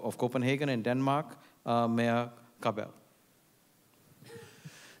of Copenhagen in Denmark, Mayor Kabell.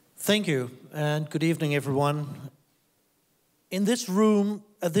 Thank you, and good evening, everyone. In this room,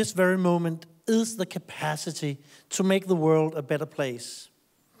 at this very moment, is the capacity to make the world a better place.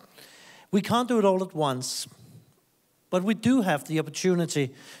 We can't do it all at once, but we do have the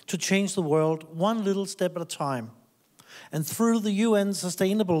opportunity to change the world one little step at a time. And through the UN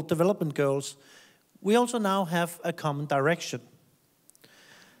Sustainable Development Goals, we also now have a common direction.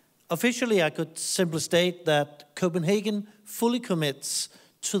 Officially, I could simply state that Copenhagen fully commits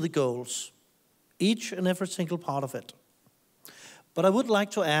to the goals, each and every single part of it. But I would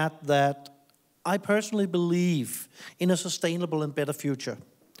like to add that I personally believe in a sustainable and better future.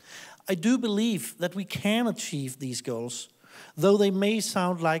 I do believe that we can achieve these goals, though they may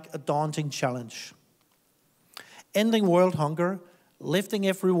sound like a daunting challenge. Ending world hunger, lifting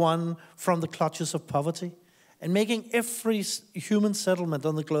everyone from the clutches of poverty, and making every human settlement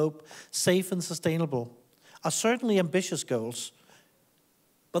on the globe safe and sustainable are certainly ambitious goals,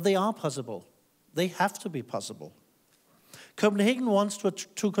 but they are possible. They have to be possible. Copenhagen wants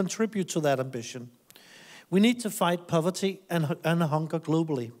to contribute to that ambition. We need to fight poverty and hunger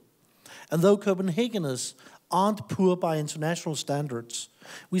globally. And though Copenhageners aren't poor by international standards,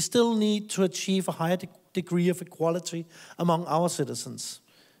 we still need to achieve a higher degree of equality among our citizens,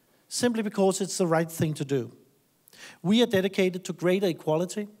 simply because it's the right thing to do. We are dedicated to greater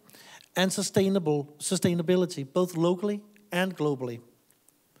equality and sustainability, both locally and globally.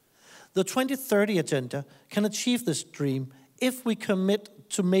 The 2030 Agenda can achieve this dream if we commit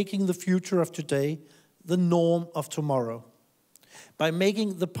to making the future of today the norm of tomorrow, by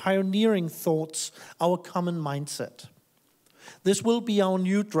making the pioneering thoughts our common mindset. This will be our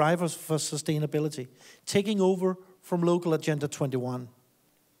new drivers for sustainability, taking over from Local Agenda 21.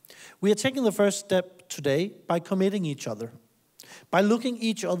 We are taking the first step today by committing each other, by looking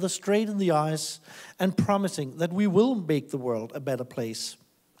each other straight in the eyes and promising that we will make the world a better place.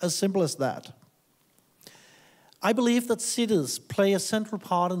 As simple as that. I believe that cities play a central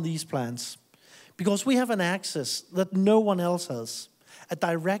part in these plans because we have an access that no one else has, a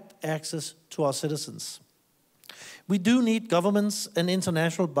direct access to our citizens. We do need governments and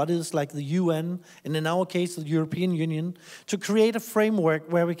international bodies like the UN, and in our case, the European Union, to create a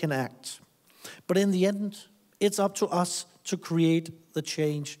framework where we can act. But in the end, it's up to us to create the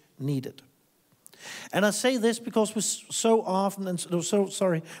change needed. And I say this because we so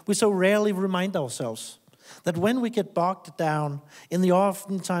rarely remind ourselves that when we get bogged down in the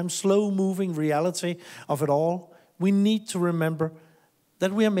oftentimes slow-moving reality of it all, we need to remember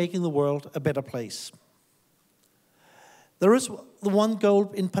that we are making the world a better place. There is the one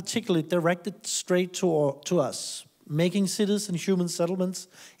goal in particular directed straight to us, making cities and human settlements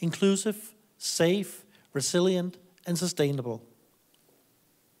inclusive, safe, resilient, and sustainable.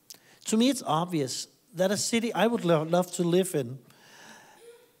 To me, it's obvious that a city I would love to live in,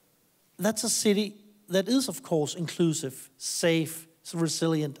 that's a city that is, of course, inclusive, safe,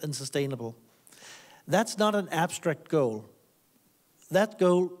 resilient, and sustainable. That's not an abstract goal. That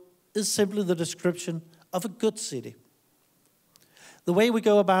goal is simply the description of a good city. The way we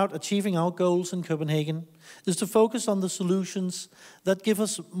go about achieving our goals in Copenhagen is to focus on the solutions that give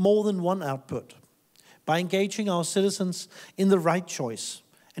us more than one output, by engaging our citizens in the right choice,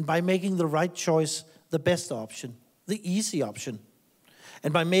 and by making the right choice the best option, the easy option,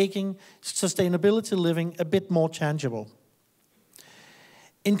 and by making sustainability living a bit more tangible.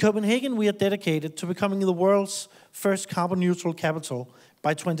 In Copenhagen, we are dedicated to becoming the world's first carbon-neutral capital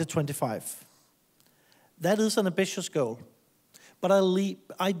by 2025. That is an ambitious goal, but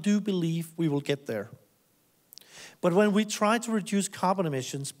I do believe we will get there. But when we try to reduce carbon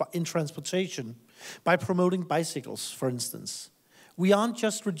emissions in transportation by promoting bicycles, for instance, we aren't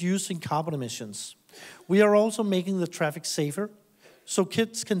just reducing carbon emissions. We are also making the traffic safer, so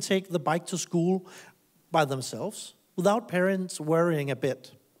kids can take the bike to school by themselves without parents worrying a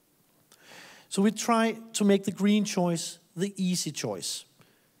bit. So we try to make the green choice the easy choice,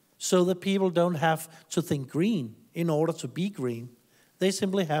 so that people don't have to think green in order to be green. They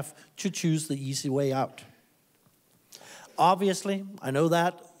simply have to choose the easy way out. Obviously, I know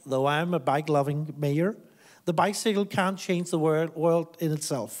that, though I'm a bike-loving mayor, the bicycle can't change the world in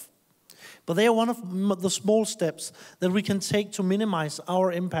itself. But they are one of the small steps that we can take to minimize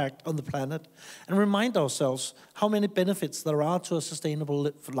our impact on the planet and remind ourselves how many benefits there are to a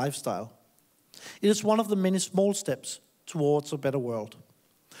sustainable lifestyle. It is one of the many small steps towards a better world.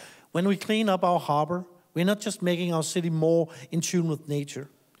 When we clean up our harbor, we're not just making our city more in tune with nature.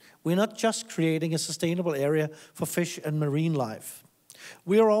 We're not just creating a sustainable area for fish and marine life.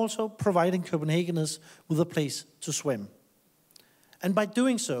 We are also providing Copenhageners with a place to swim. And by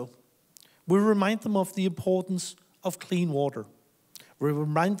doing so, we remind them of the importance of clean water. We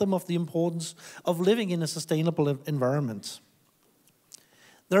remind them of the importance of living in a sustainable environment.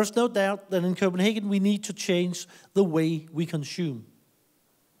 There is no doubt that in Copenhagen we need to change the way we consume.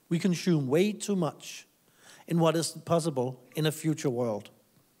 We consume way too much in what is possible in a future world.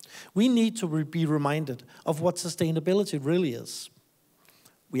 We need to be reminded of what sustainability really is.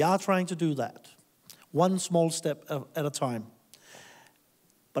 We are trying to do that, one small step at a time.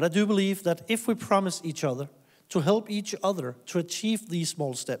 But I do believe that if we promise each other to help each other to achieve these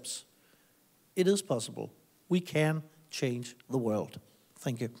small steps, it is possible. We can change the world.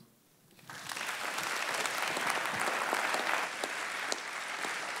 Thank you.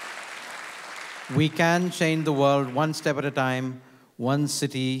 We can change the world one step at a time, one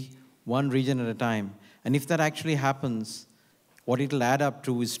city, one region at a time. And if that actually happens, what it'll add up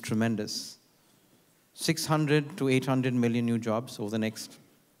to is tremendous. 600 to 800 million new jobs over the next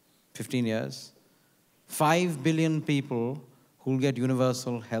 15 years. 5 billion people who'll get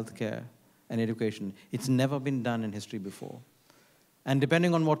universal health care and education. It's never been done in history before. And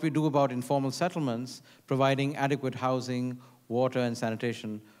depending on what we do about informal settlements, providing adequate housing, water, and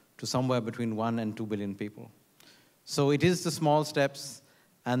sanitation to somewhere between 1 and 2 billion people. So it is the small steps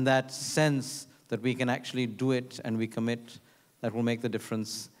and that sense that we can actually do it and we commit that will make the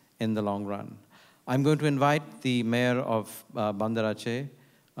difference in the long run. I'm going to invite the mayor of Bandar Aceh,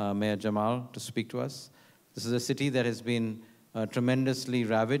 Mayor Jamal, to speak to us. This is a city that has been tremendously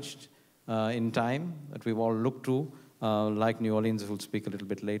ravaged in time, that we've all looked to, like New Orleans, who will speak a little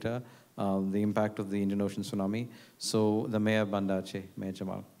bit later, the impact of the Indian Ocean tsunami. So the mayor of Bandar Aceh, Mayor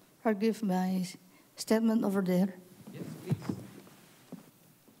Jamal. I'll give my statement over there. Yes, please.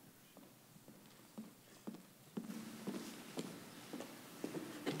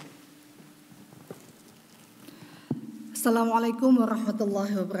 Assalamualaikum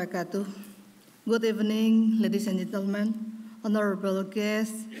warahmatullahi wabarakatuh. Good evening, ladies and gentlemen, honorable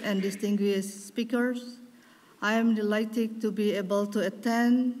guests, and distinguished speakers. I am delighted to be able to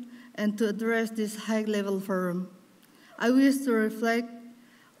attend and to address this high-level forum. I wish to reflect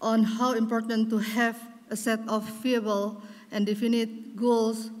on how important to have a set of viable and definite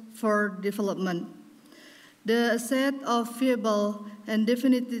goals for development. The set of viable and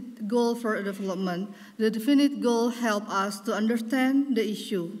definite goal for development. The definite goal help us to understand the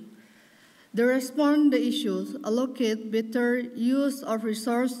issue. The respond the issues, allocate better use of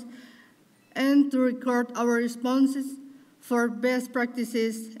resource, and to record our responses for best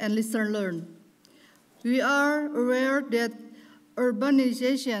practices and lesson learned. We are aware that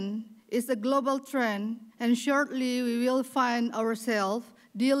urbanization is a global trend, and shortly we will find ourselves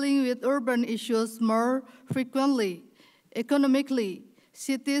dealing with urban issues more frequently. Economically,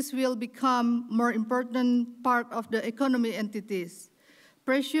 cities will become more important part of the economy entities.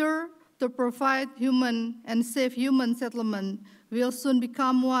 Pressure to provide human and safe human settlement will soon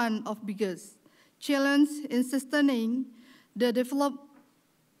become one of biggest challenges in sustaining the development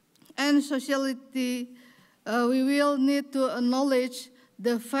and sociality. We will need to acknowledge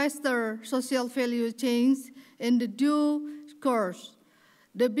the faster social value change in the due course.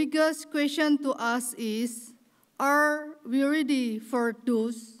 The biggest question to us is, are we ready for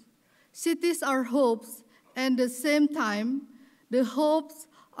those? Cities are hopes, and at the same time, the hopes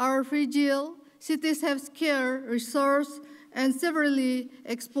are fragile. Cities have scarce resources and severely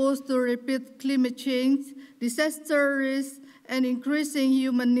exposed to rapid climate change, disaster risks, and increasing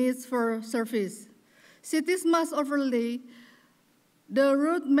human needs for service. Cities must overlay the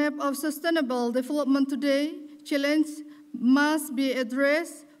roadmap of sustainable development today. Challenge must be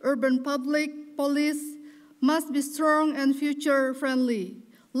addressed. Urban public policy must be strong and future-friendly.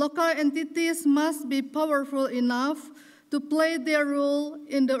 Local entities must be powerful enough to play their role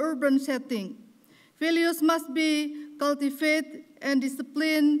in the urban setting. Values must be cultivated, and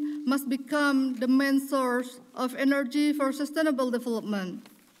discipline must become the main source of energy for sustainable development.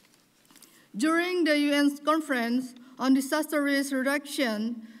 During the UN conference on disaster risk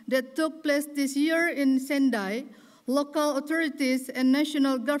reduction that took place this year in Sendai, local authorities and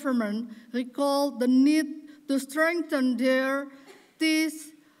national government recalled the need to strengthen their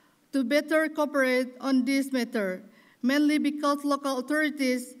teams to better cooperate on this matter, mainly because local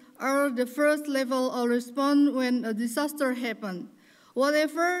authorities are the first level of response when a disaster happens,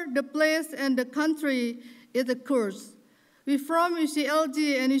 whatever the place and the country it occurs. We from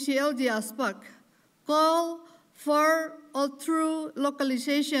UCLG and UCLG ASPAC call for or through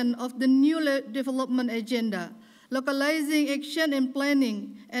localization of the new development agenda, localizing action in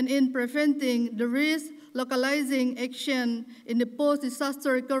planning and in preventing the risk. Localizing action in the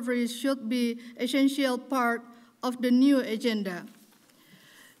post-disaster recovery should be an essential part of the new agenda.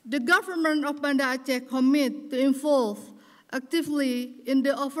 The government of Banda Aceh commit to involve actively in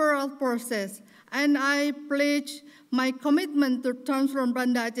the overall process, and I pledge my commitment to transform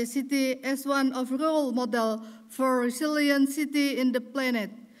Banda Aceh City as one of role model for resilient city in the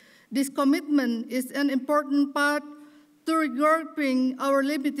planet. This commitment is an important part to regrouping our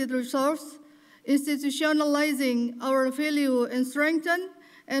limited resource, institutionalizing our value and strengthen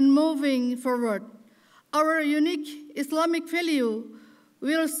and moving forward. Our unique Islamic value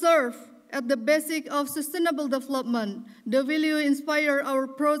will serve at the basic of sustainable development. The value inspire our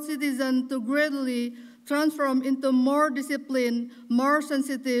proud citizens to gradually transform into more disciplined, more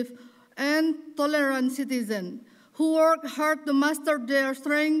sensitive, and tolerant citizens who work hard to master their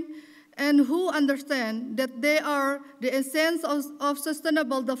strength and who understand that they are the essence of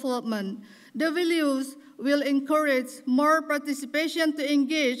sustainable development. The values will encourage more participation to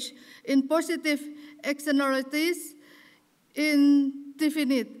engage in positive externalities in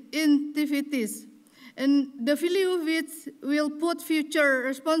activities, and the value which will put future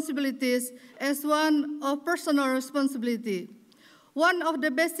responsibilities as one of personal responsibility. One of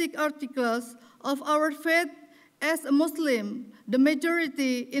the basic articles of our faith as a Muslim, the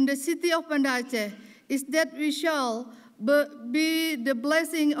majority in the city of Banda Aceh, is that we shall be the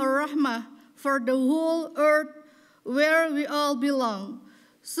blessing or rahmah for the whole earth where we all belong.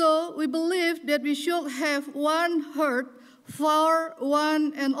 So we believe that we should have one heart for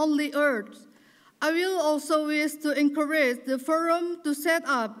one and only earth. I will also wish to encourage the forum to set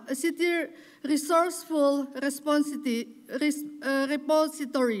up a city resourceful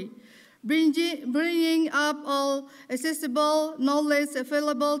repository, bringing up all accessible knowledge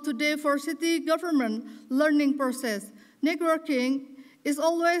available today for city government learning process. Networking is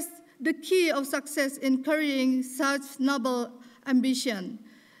always the key of success in carrying such noble ambition.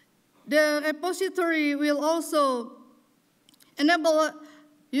 The repository will also enable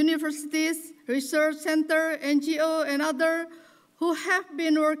universities, research center, NGO, and others who have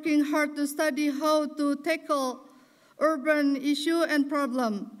been working hard to study how to tackle urban issue and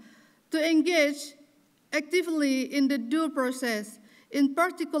problem, to engage actively in the due process. In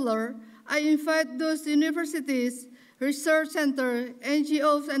particular, I invite those universities, research centers,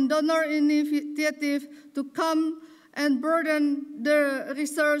 NGOs, and donor initiatives to come and broaden the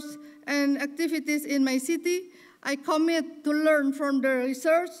research and activities in my city. I commit to learn from the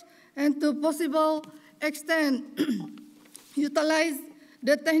research and to possible extent utilize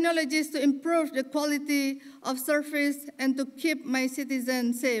the technologies to improve the quality of service and to keep my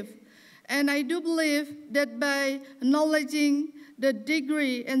citizens safe. And I do believe that by acknowledging the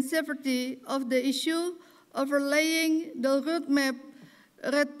degree and severity of the issue, overlaying the roadmap,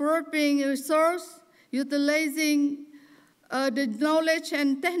 reprogramming resource, utilizing the knowledge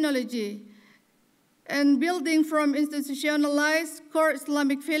and technology, and building from institutionalized core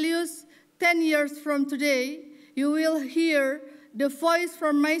Islamic values, 10 years from today, you will hear the voice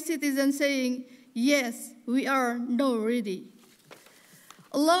from my citizens saying, yes, we are now ready.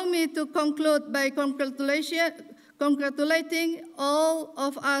 Allow me to conclude by congratulating all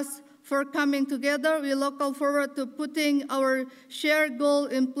of us for coming together. We look forward to putting our shared goal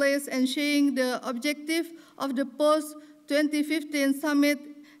in place and sharing the objective of the post-2015 summit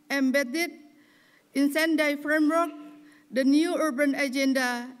embedded in Sendai framework, the new urban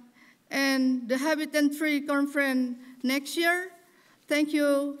agenda, and the Habitat 3 conference next year. Thank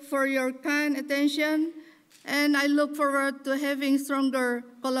you for your kind attention, and I look forward to having stronger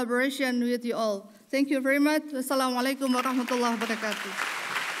collaboration with you all. Thank you very much. Wassalamualaikum warahmatullahi wabarakatuh.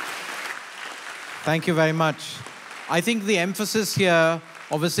 Thank you very much. I think the emphasis here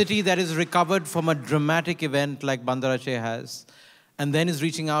of a city that is recovered from a dramatic event like Bandar Aceh has, and then is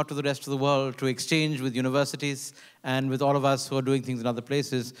reaching out to the rest of the world to exchange with universities and with all of us who are doing things in other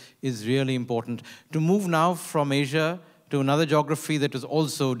places is really important. To move now from Asia to another geography that was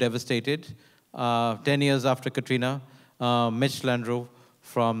also devastated, 10 years after Katrina, Mitch Landreau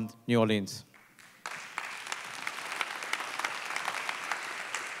from New Orleans.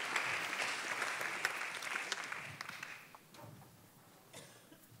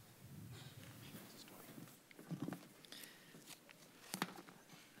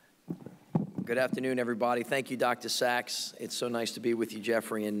 Good afternoon, everybody. Thank you, Dr. Sachs. It's so nice to be with you,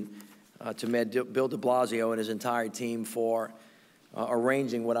 Jeffrey, and to Bill de Blasio and his entire team for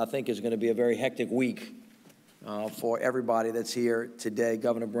arranging what I think is going to be a very hectic week for everybody that's here today,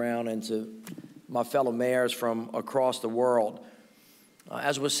 Governor Brown, and to my fellow mayors from across the world.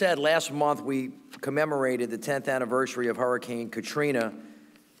 As was said, last month we commemorated the 10th anniversary of Hurricane Katrina.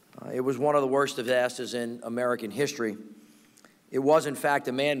 It was one of the worst disasters in American history. It was, in fact,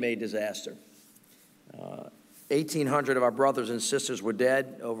 a man-made disaster. 1,800 of our brothers and sisters were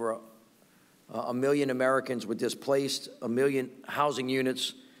dead. Over a million Americans were displaced. 1 million housing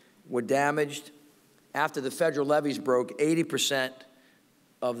units were damaged. After the federal levees broke, 80%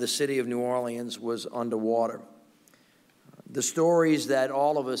 of the city of New Orleans was underwater. The stories that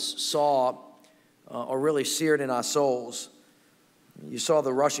all of us saw are really seared in our souls. You saw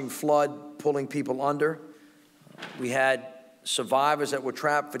the rushing flood pulling people under. We had survivors that were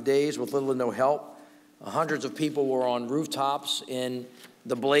trapped for days with little or no help. Hundreds of people were on rooftops in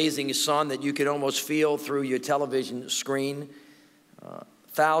the blazing sun that you could almost feel through your television screen.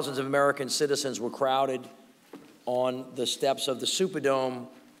 Thousands of American citizens were crowded on the steps of the Superdome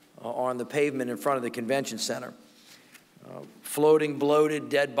or on the pavement in front of the convention center. Floating, bloated,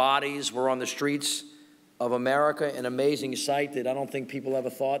 dead bodies were on the streets of America, an amazing sight that I don't think people ever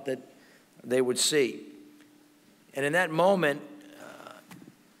thought that they would see. And in that moment,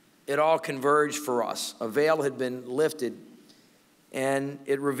 it all converged for us. A veil had been lifted, and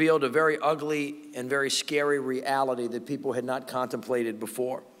it revealed a very ugly and very scary reality that people had not contemplated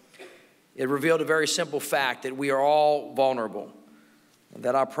before. It revealed a very simple fact that we are all vulnerable,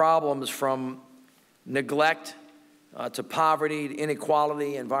 that our problems from neglect to poverty, to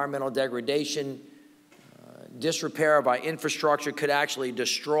inequality, environmental degradation, disrepair of our infrastructure could actually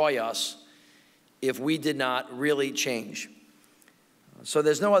destroy us if we did not really change. So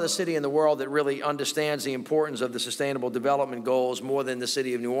there's no other city in the world that really understands the importance of the Sustainable Development Goals more than the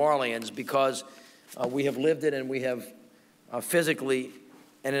city of New Orleans, because we have lived it and we have physically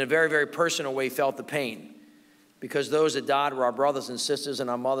and in a very, very personal way felt the pain. Because those that died were our brothers and sisters and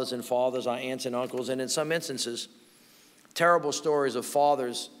our mothers and fathers, our aunts and uncles, and in some instances, terrible stories of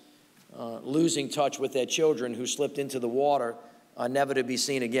fathers losing touch with their children who slipped into the water, never to be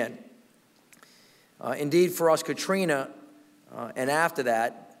seen again. Indeed, for us, Katrina, and after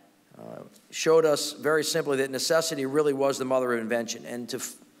that, showed us very simply that necessity really was the mother of invention. And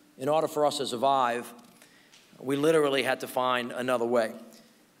in order for us to survive, we literally had to find another way.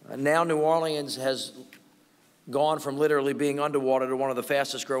 Now New Orleans has gone from literally being underwater to one of the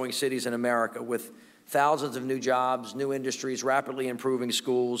fastest growing cities in America, with thousands of new jobs, new industries, rapidly improving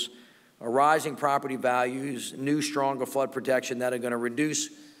schools, rising property values, new, stronger flood protection that are going to reduce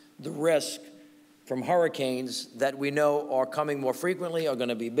the risk from hurricanes that we know are coming more frequently, are going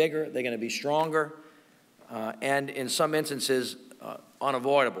to be bigger, they're going to be stronger, and in some instances,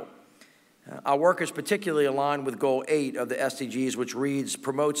 unavoidable. Our work is particularly aligned with Goal 8 of the SDGs, which reads,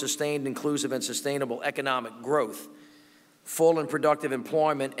 promote sustained, inclusive, and sustainable economic growth, full and productive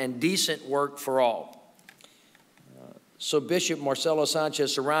employment, and decent work for all. So Bishop Marcelo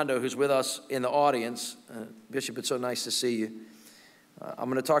Sanchez Serrando, who's with us in the audience, Bishop, it's so nice to see you. I'm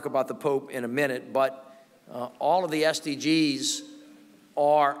going to talk about the Pope in a minute, but all of the SDGs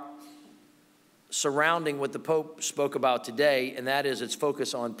are surrounding what the Pope spoke about today, and that is its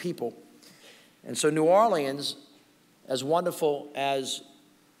focus on people. And so New Orleans, as wonderful as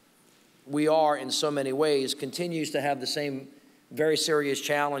we are in so many ways, continues to have the same very serious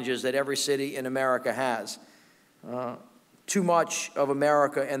challenges that every city in America has. Too much of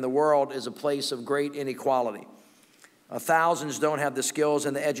America and the world is a place of great inequality. Thousands don't have the skills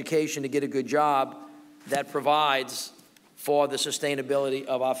and the education to get a good job that provides for the sustainability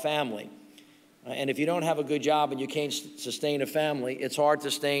of our family. And if you don't have a good job and you can't sustain a family, it's hard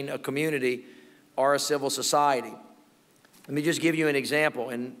to sustain a community or a civil society. Let me just give you an example.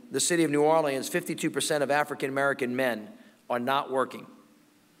 In the city of New Orleans, 52% of African-American men are not working.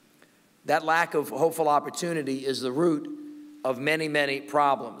 That lack of hopeful opportunity is the root of many, many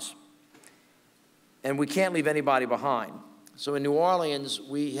problems. And we can't leave anybody behind. So in New Orleans,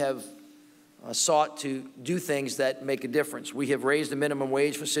 we have sought to do things that make a difference. We have raised the minimum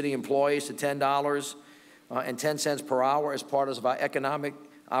wage for city employees to $10.10 per hour as part of our economic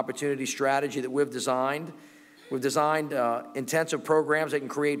opportunity strategy that we've designed. We've designed intensive programs that can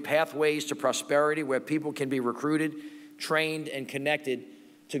create pathways to prosperity where people can be recruited, trained, and connected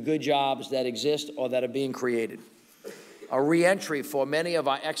to good jobs that exist or that are being created. A reentry for many of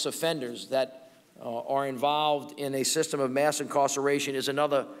our ex-offenders that are involved in a system of mass incarceration is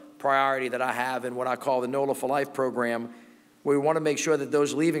another priority that I have in what I call the NOLA for Life program, where we want to make sure that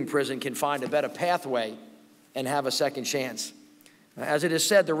those leaving prison can find a better pathway and have a second chance. As it is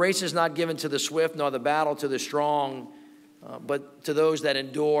said, the race is not given to the swift, nor the battle to the strong, but to those that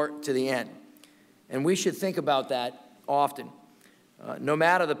endure to the end. And we should think about that often. No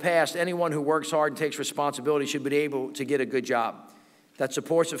matter the past, anyone who works hard and takes responsibility should be able to get a good job that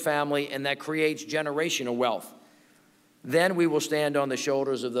supports a family and that creates generational wealth. Then we will stand on the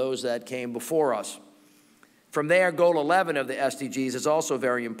shoulders of those that came before us. From there, Goal 11 of the SDGs is also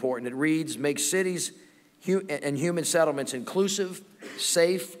very important. It reads, make cities and human settlements inclusive,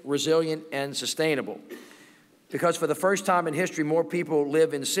 safe, resilient, and sustainable. Because for the first time in history, more people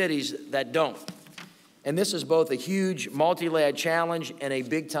live in cities that don't. And this is both a huge multi-layered challenge and a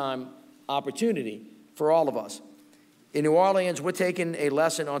big-time opportunity for all of us. In New Orleans, we're taking a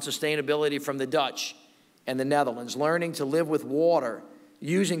lesson on sustainability from the Dutch and the Netherlands, learning to live with water,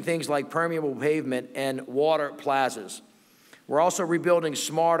 using things like permeable pavement and water plazas. We're also rebuilding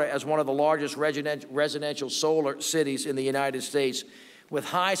smarter as one of the largest residential solar cities in the United States, with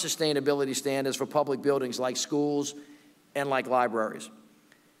high sustainability standards for public buildings like schools and like libraries.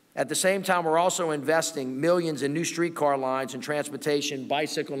 At the same time, we're also investing millions in new streetcar lines and transportation,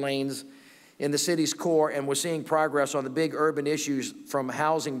 bicycle lanes in the city's core, and we're seeing progress on the big urban issues from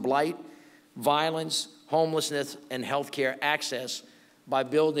housing blight, violence, homelessness, and healthcare access by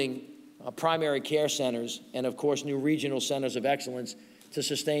building primary care centers and, of course, new regional centers of excellence to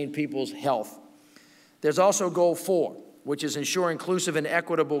sustain people's health. There's also Goal 4, which is ensure inclusive and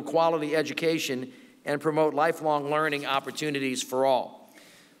equitable quality education and promote lifelong learning opportunities for all.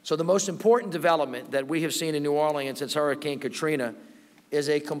 So the most important development that we have seen in New Orleans since Hurricane Katrina is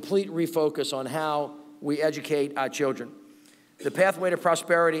a complete refocus on how we educate our children. The pathway to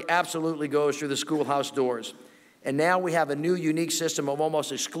prosperity absolutely goes through the schoolhouse doors. And now we have a new, unique system of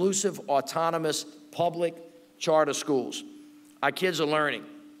almost exclusive, autonomous, public charter schools. Our kids are learning.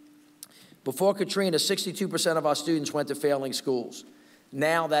 Before Katrina, 62% of our students went to failing schools.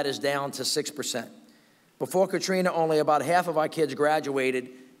 Now that is down to 6%. Before Katrina, only about half of our kids graduated.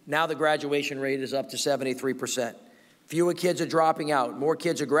 Now the graduation rate is up to 73%. Fewer kids are dropping out. More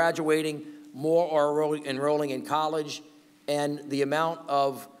kids are graduating. More are enrolling in college. And the amount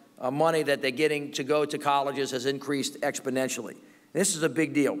of money that they're getting to go to colleges has increased exponentially. This is a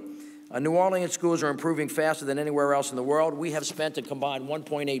big deal. New Orleans schools are improving faster than anywhere else in the world. We have spent a combined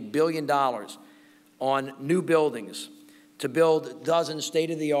 $1.8 billion on new buildings to build dozens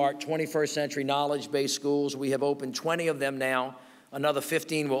state-of-the-art 21st century knowledge-based schools. We have opened 20 of them now. Another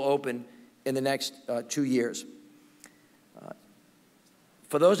 15 will open in the next 2 years.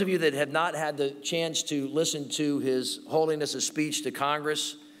 For those of you that have not had the chance to listen to His Holiness's speech to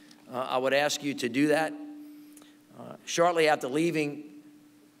Congress, I would ask you to do that. Shortly after leaving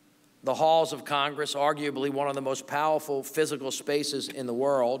the halls of Congress, arguably one of the most powerful physical spaces in the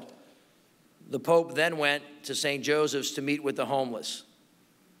world, the Pope then went to St. Joseph's to meet with the homeless.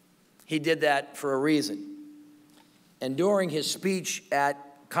 He did that for a reason. And during his speech at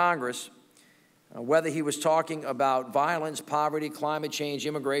Congress, whether he was talking about violence, poverty, climate change,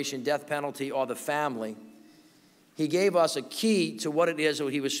 immigration, death penalty, or the family, he gave us a key to what it is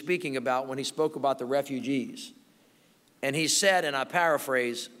that he was speaking about when he spoke about the refugees. And he said, and I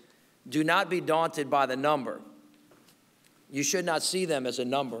paraphrase, "Do not be daunted by the number. You should not see them as a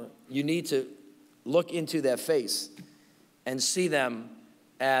number. You need to look into their face and see them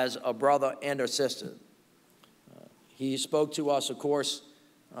as a brother and a sister." He spoke to us, of course,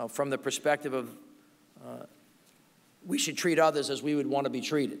 from the perspective of we should treat others as we would want to be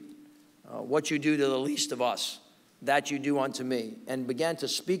treated. What you do to the least of us, that you do unto me. And began to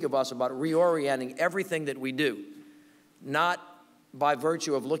speak of us about reorienting everything that we do, not by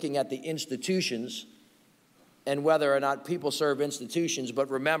virtue of looking at the institutions and whether or not people serve institutions, but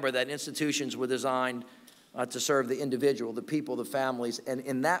remember that institutions were designed to serve the individual, the people, the families, and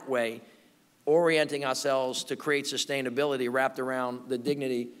in that way, orienting ourselves to create sustainability wrapped around the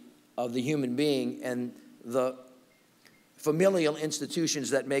dignity of the human being and the familial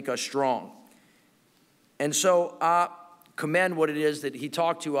institutions that make us strong. And so I commend what it is that he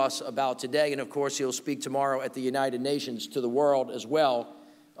talked to us about today, and of course he'll speak tomorrow at the United Nations to the world as well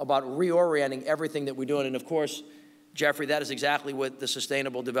about reorienting everything that we're doing. And of course, Jeffrey, that is exactly what the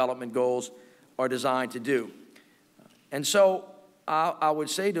Sustainable Development Goals are designed to do. And so I would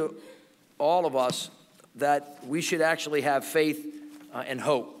say to all of us that we should actually have faith and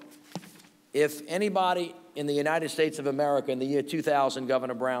hope. If anybody in the United States of America in the year 2000,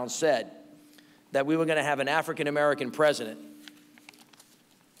 Governor Brown, said that we were going to have an African-American president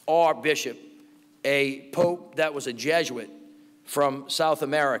or bishop, a pope that was a Jesuit from South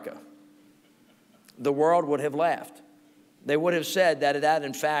America, the world would have laughed. They would have said that that,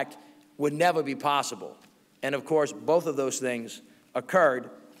 in fact, would never be possible. And of course, both of those things occurred,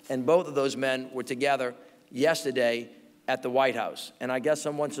 and both of those men were together yesterday at the White House. And I guess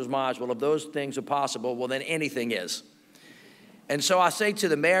someone says, Maj, well, if those things are possible, well, then anything is. And so I say to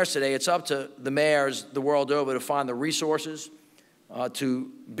the mayors today, it's up to the mayors the world over to find the resources,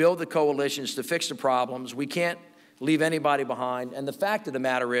 to build the coalitions, to fix the problems. We can't leave anybody behind. And the fact of the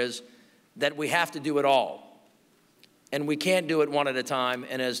matter is that we have to do it all. And we can't do it one at a time.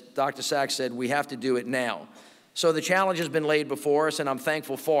 And as Dr. Sachs said, we have to do it now. So the challenge has been laid before us, and I'm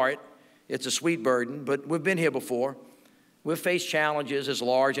thankful for it. It's a sweet burden, but we've been here before. We've faced challenges as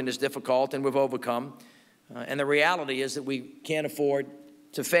large and as difficult, and we've overcome. And the reality is that we can't afford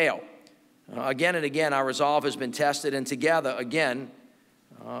to fail. Again and again, our resolve has been tested, and together, again,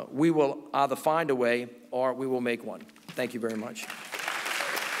 we will either find a way or we will make one. Thank you very much.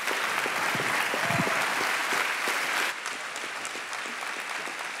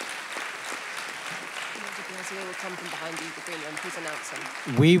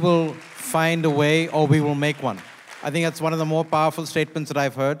 We will find a way or we will make one. I think that's one of the more powerful statements that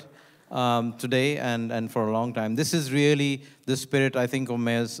I've heard today and for a long time. This is really the spirit, I think, of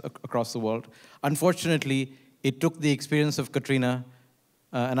mayors across the world. Unfortunately, it took the experience of Katrina,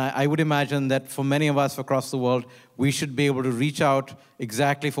 and I would imagine that for many of us across the world, we should be able to reach out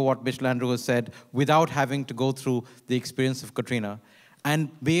exactly for what Bishop Landreau has said without having to go through the experience of Katrina and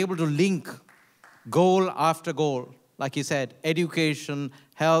be able to link goal after goal, like he said, education,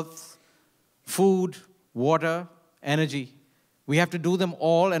 health, food, water, energy. We have to do them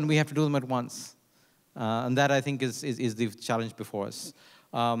all, and we have to do them at once. And that, I think, is the challenge before us.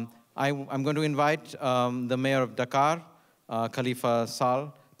 I'm going to invite the mayor of Dakar, Khalifa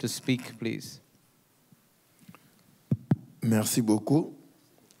Sall, to speak, please. Merci beaucoup.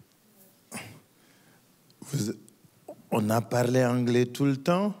 On a parlé anglais tout le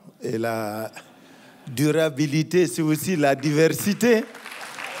temps, et la durabilité, c'est aussi la diversité.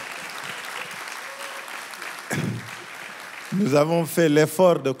 Nous avons fait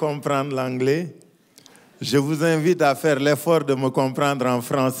l'effort de comprendre l'anglais. Je vous invite à faire l'effort de me comprendre en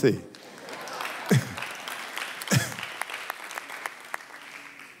français.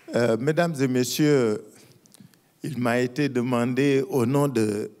 Mesdames et messieurs, il m'a été demandé au nom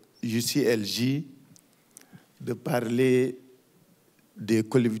de UCLG de parler des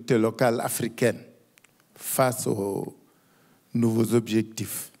collectivités locales africaines face aux nouveaux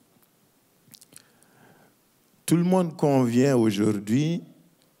objectifs. Tout le monde convient aujourd'hui,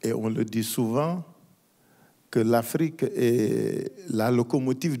 et on le dit souvent, que l'Afrique est la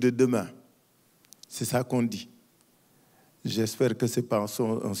locomotive de demain. C'est ça qu'on dit. J'espère que ce n'est pas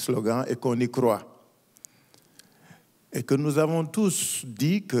un slogan et qu'on y croit. Et que nous avons tous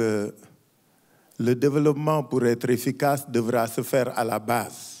dit que le développement, pour être efficace, devra se faire à la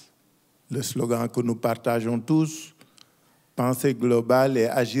base. Le slogan que nous partageons tous, penser global et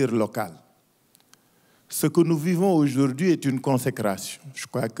agir local. Ce que nous vivons aujourd'hui est une consécration. Je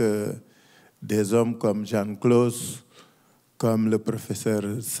crois que des hommes comme Jean-Claude, comme le professeur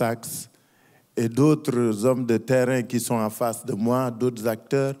Sachs et d'autres hommes de terrain qui sont en face de moi, d'autres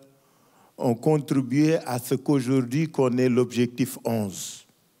acteurs, ont contribué à ce qu'aujourd'hui qu'on ait l'objectif 11.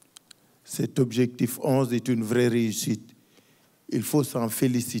 Cet objectif 11 est une vraie réussite. Il faut s'en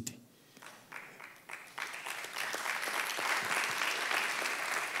féliciter.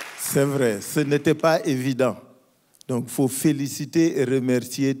 C'est vrai, ce n'était pas évident. Donc, il faut féliciter et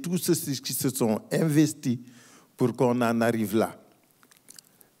remercier tous ceux qui se sont investis pour qu'on en arrive là.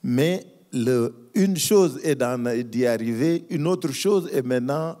 Mais une chose est d'y arriver, une autre chose est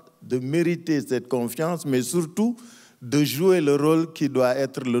maintenant de mériter cette confiance, mais surtout de jouer le rôle qui doit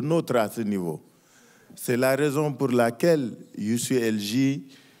être le nôtre à ce niveau. C'est la raison pour laquelle UCLG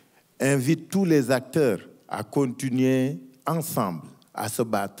invite tous les acteurs à continuer ensemble à se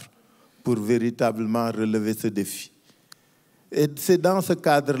battre pour véritablement relever ce défi. Et c'est dans ce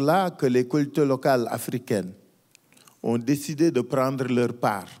cadre-là que les collectivités locales africaines ont décidé de prendre leur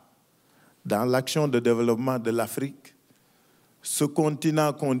part dans l'action de développement de l'Afrique, ce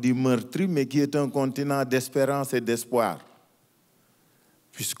continent qu'on dit meurtri, mais qui est un continent d'espérance et d'espoir.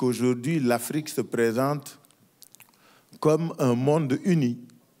 Puisqu'aujourd'hui, l'Afrique se présente comme un monde uni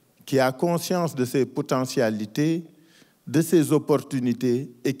qui a conscience de ses potentialités, de ses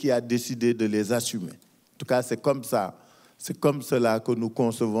opportunités et qui a décidé de les assumer. En tout cas, c'est comme ça, c'est comme cela que nous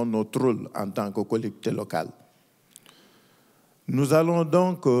concevons notre rôle en tant que collectivité locale. Nous allons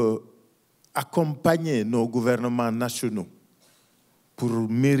donc accompagner nos gouvernements nationaux pour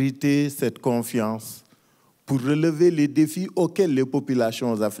mériter cette confiance, pour relever les défis auxquels les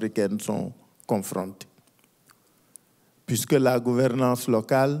populations africaines sont confrontées. Puisque la gouvernance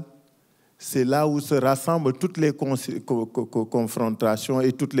locale, c'est là où se rassemblent toutes les confrontations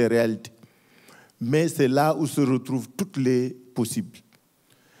et toutes les réalités. Mais c'est là où se retrouvent toutes les possibles.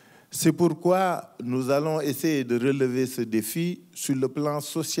 C'est pourquoi nous allons essayer de relever ce défi sur le plan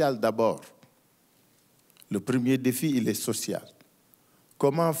social d'abord. Le premier défi, il est social.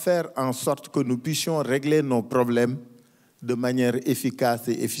 Comment faire en sorte que nous puissions régler nos problèmes de manière efficace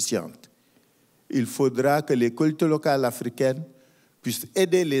et efficiente? Il faudra que les collectivités locales africaines puissent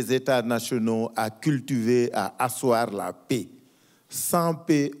aider les États nationaux à cultiver, à asseoir la paix. Sans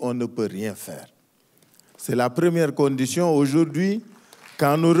paix, on ne peut rien faire. C'est la première condition. Aujourd'hui,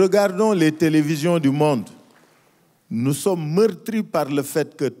 quand nous regardons les télévisions du monde, nous sommes meurtris par le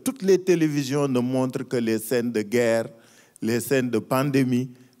fait que toutes les télévisions ne montrent que les scènes de guerre, les scènes de pandémie,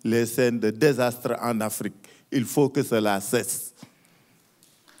 les scènes de désastre en Afrique. Il faut que cela cesse.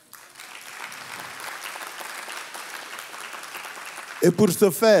 Et pour ce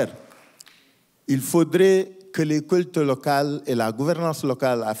faire, il faudrait que les collectivités locales et la gouvernance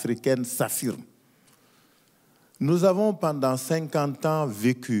locale africaine s'affirment. Nous avons pendant 50 ans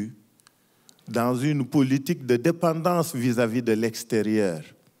vécu dans une politique de dépendance vis-à-vis de l'extérieur.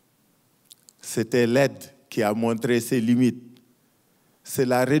 C'était l'aide qui a montré ses limites. C'est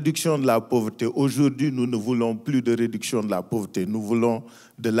la réduction de la pauvreté. Aujourd'hui, nous ne voulons plus de réduction de la pauvreté. Nous voulons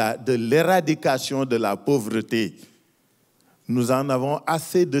de l'éradication de la pauvreté. Nous en avons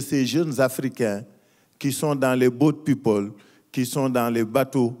assez de ces jeunes Africains qui sont dans les boat people, qui sont dans les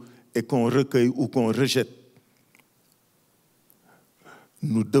bateaux et qu'on recueille ou qu'on rejette.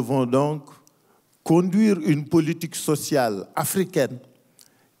 Nous devons donc conduire une politique sociale africaine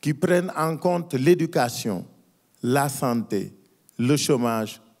qui prenne en compte l'éducation, la santé, le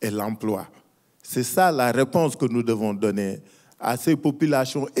chômage et l'emploi. C'est ça la réponse que nous devons donner à ces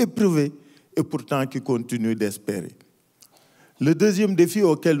populations éprouvées et pourtant qui continuent d'espérer. Le deuxième défi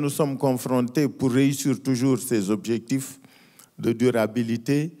auquel nous sommes confrontés pour réussir toujours ces objectifs de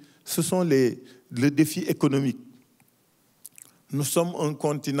durabilité, ce sont le défi économique. Nous sommes un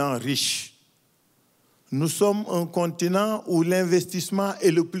continent riche. Nous sommes un continent où l'investissement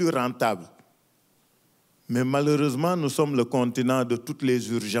est le plus rentable. Mais malheureusement, nous sommes le continent de toutes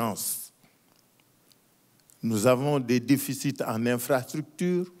les urgences. Nous avons des déficits en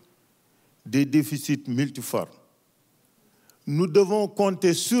infrastructures, des déficits multiformes. Nous devons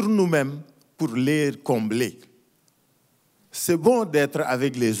compter sur nous-mêmes pour les combler. C'est bon d'être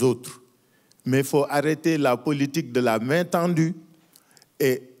avec les autres, mais il faut arrêter la politique de la main tendue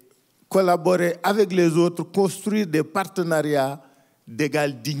et collaborer avec les autres, construire des partenariats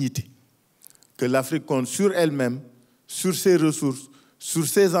d'égale dignité. Que l'Afrique compte sur elle-même, sur ses ressources, sur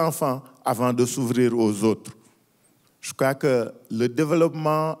ses enfants, avant de s'ouvrir aux autres. Je crois que le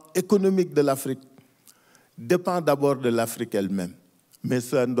développement économique de l'Afrique dépend d'abord de l'Afrique elle-même, mais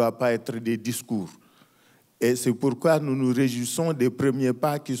ça ne doit pas être des discours. Et c'est pourquoi nous nous réjouissons des premiers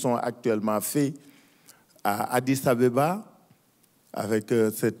pas qui sont actuellement faits à Addis Abeba, avec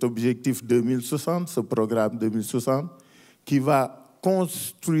cet objectif 2060, ce programme 2060, qui va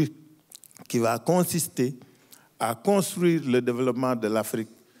consister à construire le développement de l'Afrique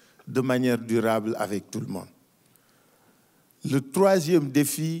de manière durable avec tout le monde. Le troisième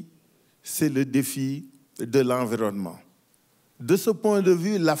défi, c'est le défi de l'environnement. De ce point de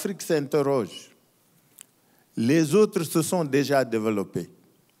vue, l'Afrique s'interroge. Les autres se sont déjà développés.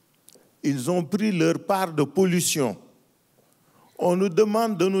 Ils ont pris leur part de pollution. On nous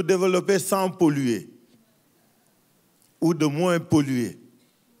demande de nous développer sans polluer ou de moins polluer.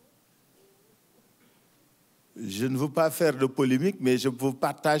 Je ne veux pas faire de polémique, mais je veux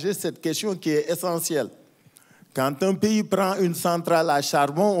partager cette question qui est essentielle. Quand un pays prend une centrale à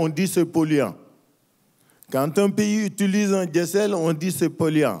charbon, on dit c'est polluant. Quand un pays utilise un diesel, on dit c'est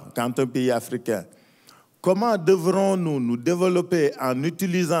polluant. Quand un pays africain. Comment devrons-nous nous développer en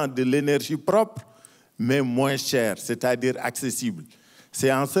utilisant de l'énergie propre, mais moins chère, c'est-à-dire accessible?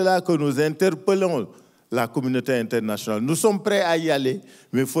 C'est en cela que nous interpellons la communauté internationale. Nous sommes prêts à y aller,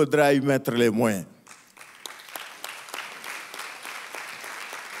 mais il faudra y mettre les moyens.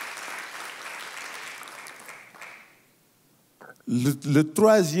 Le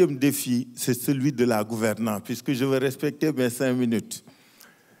troisième défi, c'est celui de la gouvernance, puisque je veux respecter mes 5 minutes.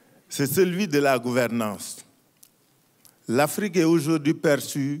 C'est celui de la gouvernance. L'Afrique est aujourd'hui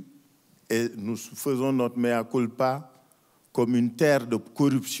perçue, et nous faisons notre mea culpa, comme une terre de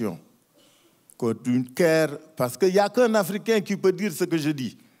corruption. Parce qu'il n'y a qu'un Africain qui peut dire ce que je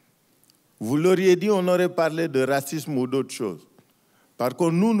dis. Vous l'auriez dit, on aurait parlé de racisme ou d'autres choses. Par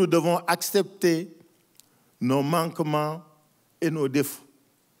contre, nous devons accepter nos manquements et nos défauts.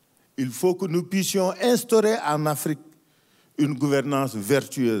 Il faut que nous puissions instaurer en Afrique une gouvernance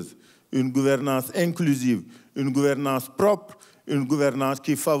vertueuse, une gouvernance inclusive, une gouvernance propre, une gouvernance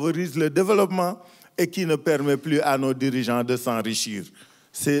qui favorise le développement et qui ne permet plus à nos dirigeants de s'enrichir.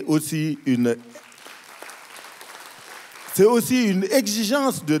 C'est aussi une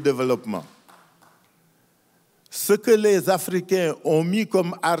exigence de développement. Ce que les Africains ont mis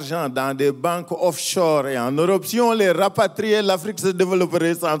comme argent dans des banques offshore et en Europe, si on les rapatriait, l'Afrique se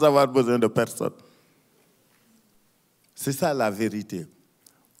développerait sans avoir besoin de personne. C'est ça la vérité.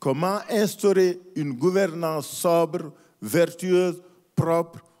 Comment instaurer une gouvernance sobre, vertueuse,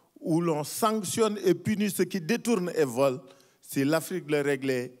 propre, où l'on sanctionne et punit ceux qui détournent et volent? Si l'Afrique le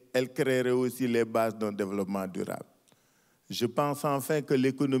réglait, elle créerait aussi les bases d'un développement durable. Je pense enfin que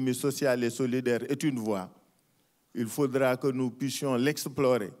l'économie sociale et solidaire est une voie. Il faudra que nous puissions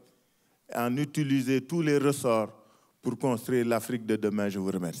l'explorer, en utiliser tous les ressorts pour construire l'Afrique de demain. Je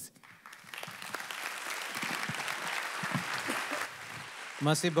vous remercie.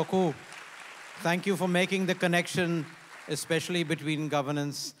 Merci beaucoup. Thank you for making the connection, especially between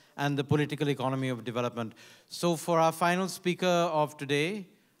governance and the political economy of development. So for our final speaker of today,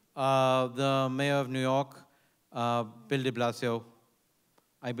 the Mayor of New York, Bill de Blasio,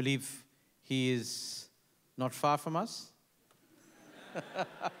 I believe he is not far from us.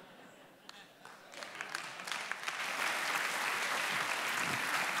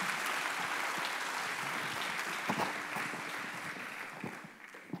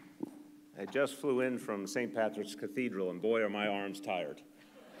 I just flew in from St. Patrick's Cathedral, and boy, are my arms tired.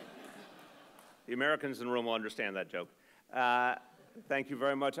 The Americans in the room will understand that joke. Thank you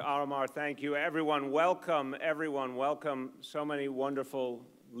very much, Aramar. Thank you. Everyone, welcome. Everyone, welcome. So many wonderful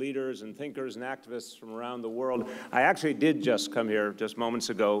leaders and thinkers and activists from around the world. I actually did just come here just moments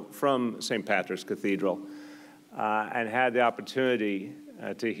ago from St. Patrick's Cathedral and had the opportunity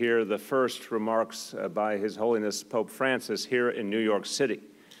to hear the first remarks by His Holiness Pope Francis here in New York City.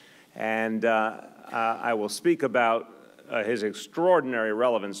 And I will speak about his extraordinary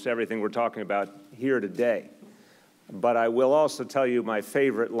relevance to everything we're talking about here today. But I will also tell you my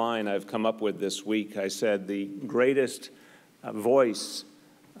favorite line I've come up with this week. I said the greatest voice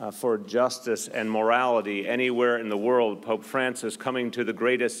for justice and morality anywhere in the world, Pope Francis coming to the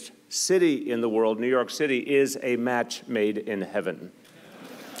greatest city in the world, New York City, is a match made in heaven.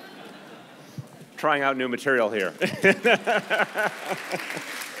 trying out new material here.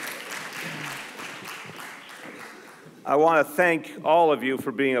 I want to thank all of you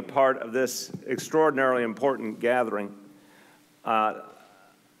for being a part of this extraordinarily important gathering. I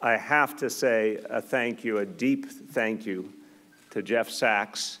have to say a thank you, a deep thank you to Jeff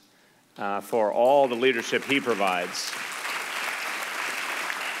Sachs for all the leadership he provides.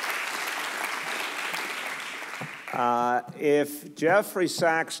 If Jeffrey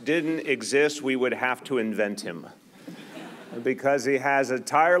Sachs didn't exist, we would have to invent him, because he has a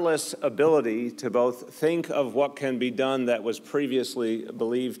tireless ability to both think of what can be done that was previously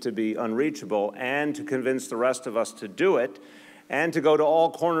believed to be unreachable, and to convince the rest of us to do it, and to go to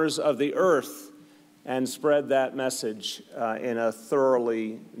all corners of the earth and spread that message in a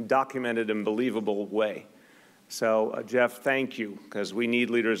thoroughly documented and believable way. So, Jeff, thank you, because we need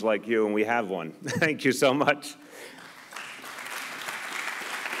leaders like you, and we have one. Thank you so much.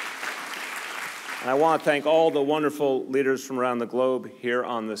 And I want to thank all the wonderful leaders from around the globe here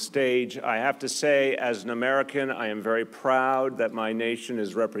on the stage. I have to say, as an American, I am very proud that my nation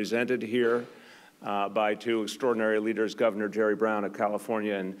is represented here by two extraordinary leaders, Governor Jerry Brown of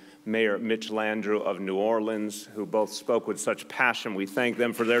California and Mayor Mitch Landrieu of New Orleans, who both spoke with such passion. We thank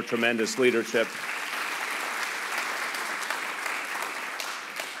them for their tremendous leadership.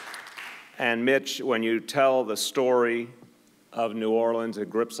 And Mitch, when you tell the story of New Orleans,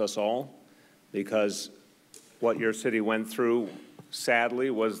 it grips us all, because what your city went through, sadly,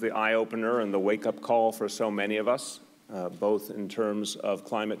 was the eye-opener and the wake-up call for so many of us, both in terms of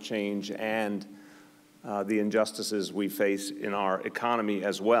climate change and the injustices we face in our economy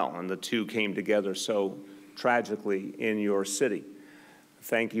as well. And the two came together so tragically in your city.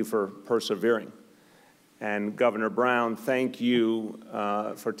 Thank you for persevering. And Governor Brown, thank you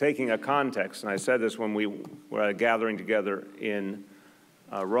for taking a context, and I said this when we were at a gathering together in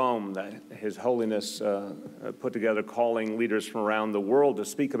Rome, that His Holiness put together, calling leaders from around the world to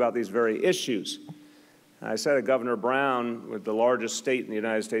speak about these very issues. And I said that Governor Brown, with the largest state in the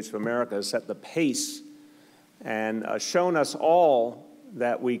United States of America, has set the pace and shown us all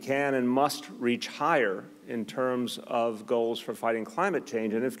that we can and must reach higher in terms of goals for fighting climate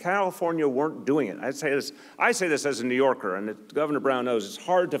change. And if California weren't doing it, I say this as a New Yorker, and Governor Brown knows it's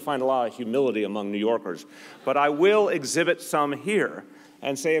hard to find a lot of humility among New Yorkers, but I will exhibit some here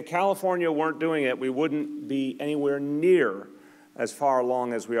and say if California weren't doing it, we wouldn't be anywhere near as far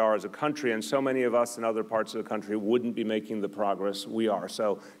along as we are as a country, and so many of us in other parts of the country wouldn't be making the progress we are.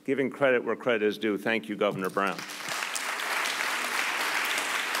 So giving credit where credit is due, thank you, Governor Brown.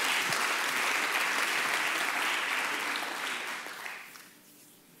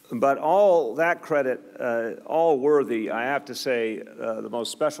 But all that credit, all worthy, I have to say the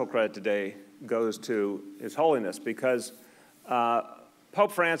most special credit today goes to His Holiness, because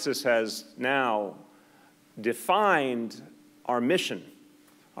Pope Francis has now defined our mission,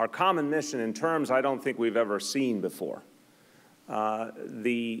 our common mission, in terms I don't think we've ever seen before.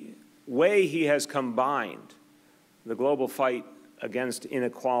 The way he has combined the global fight against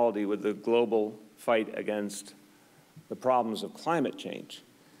inequality with the global fight against the problems of climate change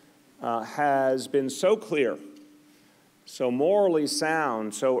has been so clear, so morally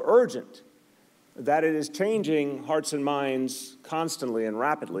sound, so urgent, that it is changing hearts and minds constantly and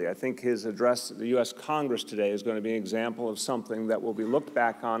rapidly. I think his address to the U.S. Congress today is going to be an example of something that will be looked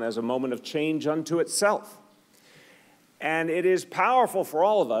back on as a moment of change unto itself. And it is powerful for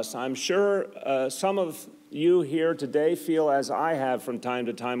all of us. I'm sure some of you here today feel as I have from time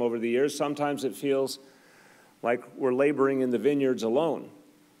to time over the years. Sometimes it feels like we're laboring in the vineyards alone,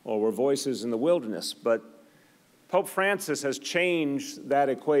 or we're voices in the wilderness. But Pope Francis has changed that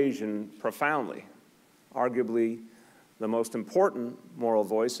equation profoundly. Arguably the most important moral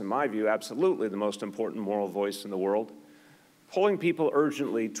voice, in my view, absolutely the most important moral voice in the world, pulling people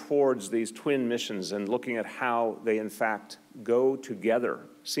urgently towards these twin missions and looking at how they, in fact, go together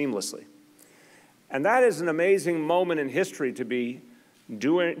seamlessly. And that is an amazing moment in history to be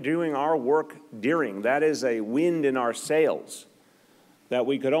doing our work during. That is a wind in our sails that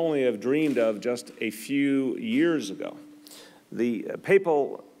we could only have dreamed of just a few years ago. The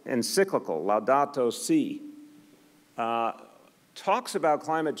papal encyclical, Laudato Si, talks about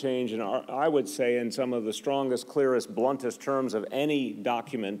climate change, and I would say in some of the strongest, clearest, bluntest terms of any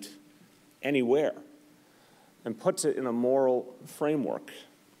document anywhere, and puts it in a moral framework.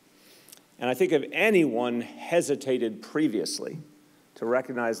 And I think if anyone hesitated previously to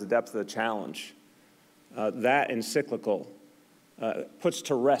recognize the depth of the challenge, that encyclical puts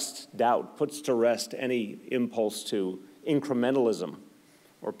to rest doubt, puts to rest any impulse to incrementalism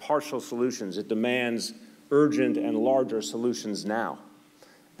or partial solutions. It demands urgent and larger solutions now.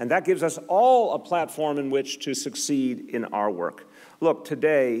 And that gives us all a platform in which to succeed in our work. Look,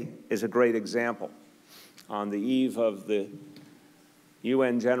 today is a great example. On the eve of the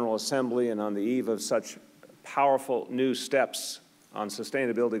UN General Assembly and on the eve of such powerful new steps on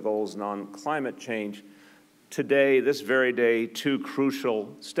sustainability goals and on climate change, today, this very day, two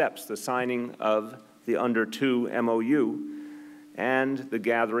crucial steps, the signing of the Under 2 MOU and the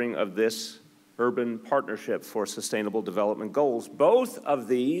gathering of this Urban Partnership for Sustainable Development Goals. Both of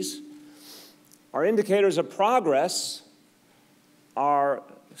these are indicators of progress, are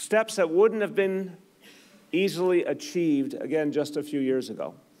steps that wouldn't have been easily achieved, again, just a few years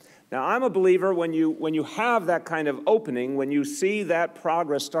ago. Now, I'm a believer when you have that kind of opening, when you see that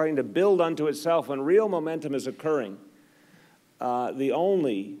progress starting to build unto itself, when real momentum is occurring, the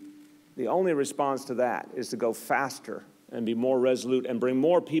only response to that is to go faster and be more resolute and bring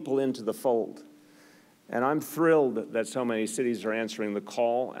more people into the fold. And I'm thrilled that so many cities are answering the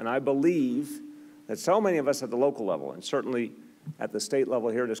call, and I believe that so many of us at the local level, and certainly at the state level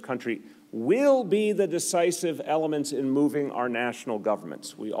here in this country, will be the decisive elements in moving our national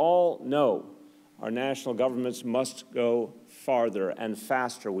governments. We all know our national governments must go farther and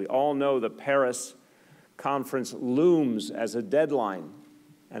faster. We all know the Paris conference looms as a deadline,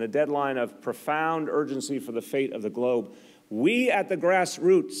 and a deadline of profound urgency for the fate of the globe. We at the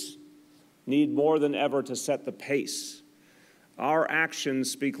grassroots need more than ever to set the pace. Our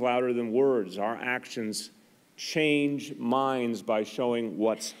actions speak louder than words. Our actions change minds by showing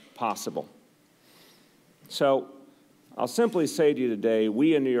what's possible. So I'll simply say to you today,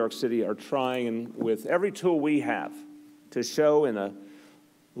 we in New York City are trying with every tool we have to show in a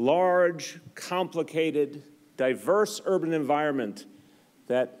large, complicated, diverse urban environment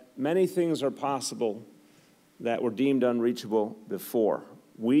that many things are possible that were deemed unreachable before.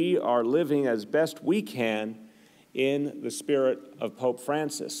 We are living as best we can in the spirit of Pope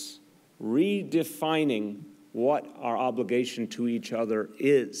Francis, redefining what our obligation to each other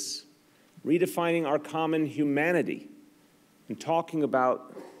is, redefining our common humanity, and talking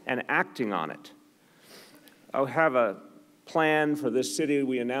about and acting on it. I have a plan for this city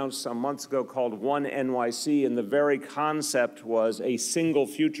we announced some months ago called One NYC, and the very concept was a single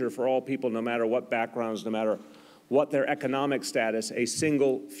future for all people, no matter what backgrounds, no matter what their economic status, a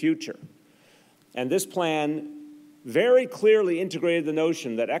single future. And this plan very clearly integrated the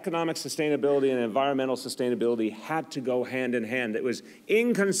notion that economic sustainability and environmental sustainability had to go hand in hand. It was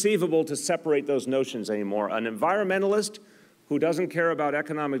inconceivable to separate those notions anymore. An environmentalist who doesn't care about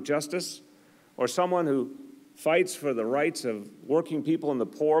economic justice, or someone who fights for the rights of working people and the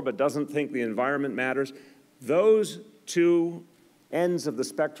poor but doesn't think the environment matters, those two ends of the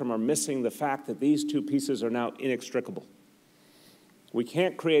spectrum are missing the fact that these two pieces are now inextricable. We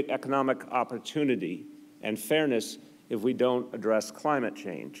can't create economic opportunity and fairness if we don't address climate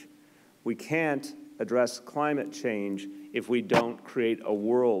change. We can't address climate change if we don't create a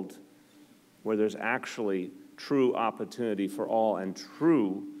world where there's actually true opportunity for all and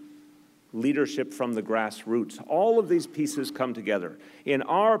true leadership from the grassroots. All of these pieces come together. In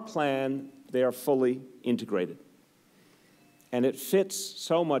our plan, they are fully integrated. And it fits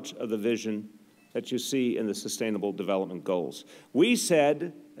so much of the vision that you see in the Sustainable Development Goals. We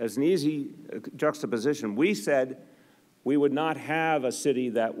said, as an easy juxtaposition, we said we would not have a city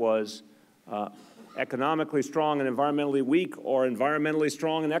that was economically strong and environmentally weak, or environmentally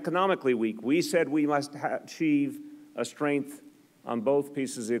strong and economically weak. We said we must achieve a strength on both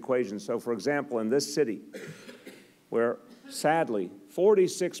pieces of the equation. So, for example, in this city, where sadly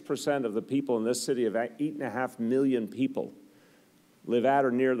 46% of the people in this city of 8.5 million people live at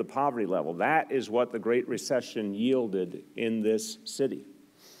or near the poverty level. That is what the Great Recession yielded in this city.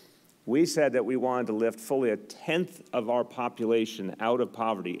 We said that we wanted to lift fully 1/10 of our population out of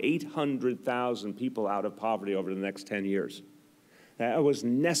poverty, 800,000 people out of poverty over the next 10 years. That was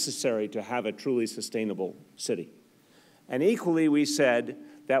necessary to have a truly sustainable city. And equally, we said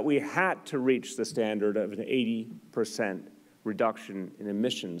that we had to reach the standard of an 80% reduction in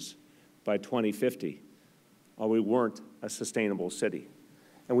emissions by 2050, or we weren't a sustainable city.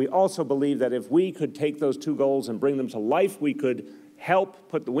 And we also believe that if we could take those two goals and bring them to life, we could help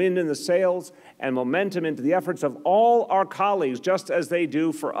put the wind in the sails and momentum into the efforts of all our colleagues, just as they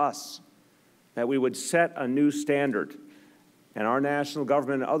do for us, that we would set a new standard. And our national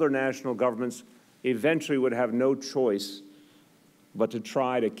government and other national governments eventually would have no choice but to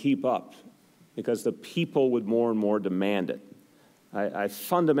try to keep up, because the people would more and more demand it. I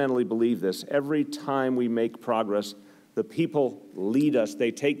fundamentally believe this. Every time we make progress, the people lead us.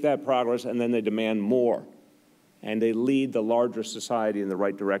 They take that progress and then they demand more. And they lead the larger society in the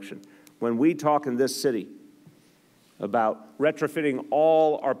right direction. When we talk in this city about retrofitting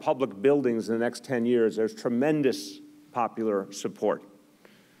all our public buildings in the next 10 years. There's tremendous popular support.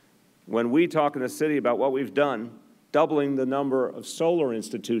 When we talk in the city about what we've done, doubling the number of solar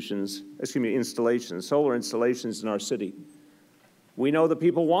installations in our city, we know that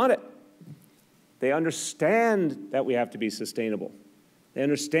people want it. They understand that we have to be sustainable. They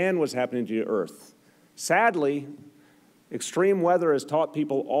understand what's happening to the earth. Sadly, extreme weather has taught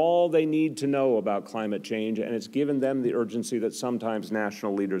people all they need to know about climate change, and it's given them the urgency that sometimes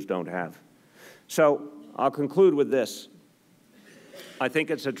national leaders don't have. So I'll conclude with this. I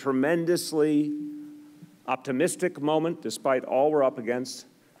think it's a tremendously optimistic moment, despite all we're up against.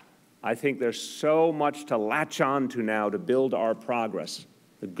 I think there's so much to latch on to now to build our progress.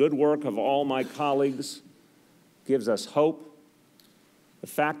 The good work of all my colleagues gives us hope. The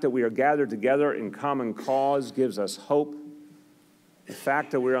fact that we are gathered together in common cause gives us hope. The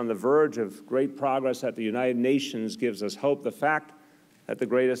fact that we're on the verge of great progress at the United Nations gives us hope. The fact that the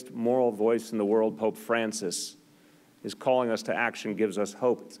greatest moral voice in the world, Pope Francis, is calling us to action gives us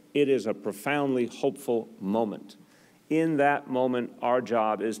hope. It is a profoundly hopeful moment. In that moment, our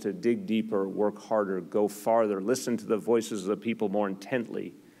job is to dig deeper, work harder, go farther, listen to the voices of the people more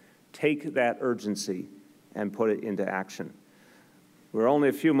intently, take that urgency and put it into action. We're only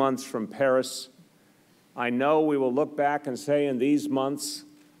a few months from Paris. I know we will look back and say in these months,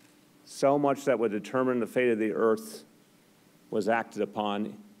 so much that would determine the fate of the earth was acted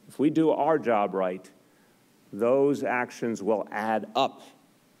upon. If we do our job right, those actions will add up.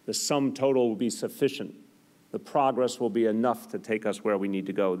 The sum total will be sufficient. The progress will be enough to take us where we need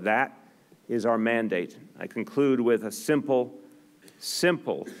to go. That is our mandate. I conclude with a simple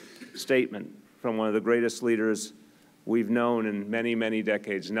statement from one of the greatest leaders we've known in many, many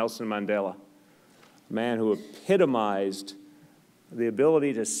decades, Nelson Mandela, a man who epitomized the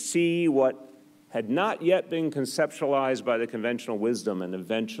ability to see what had not yet been conceptualized by the conventional wisdom and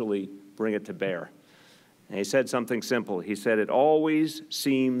eventually bring it to bear. And he said something simple. He said, "It always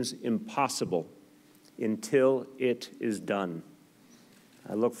seems impossible until it is done."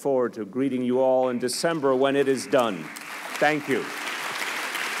 I look forward to greeting you all in December when it is done. Thank you.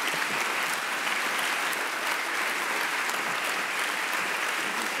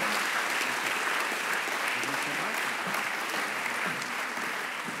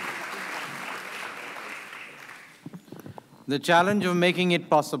 The challenge of making it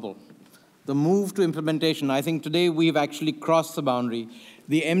possible, the move to implementation. I think today we've actually crossed the boundary.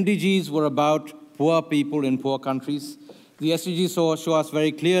 The MDGs were about poor people in poor countries. The SDGs show us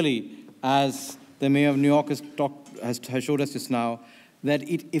very clearly, as the Mayor of New York has showed us just now, that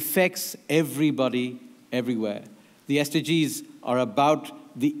it affects everybody everywhere. The SDGs are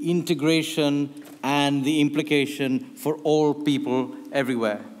about the integration and the implication for all people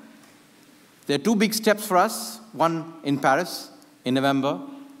everywhere. There are two big steps for us, one in Paris in November,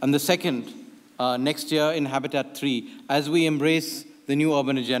 and the second next year in Habitat 3. As we embrace the new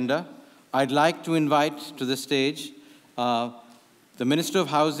urban agenda, I'd like to invite to the stage the Minister of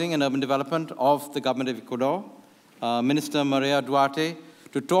Housing and Urban Development of the Government of Ecuador, Minister Maria Duarte,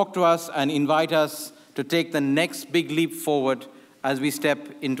 to talk to us and invite us to take the next big leap forward as we step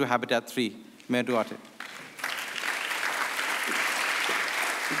into Habitat 3. Mayor Duarte.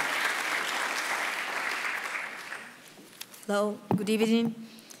 Hello, good evening.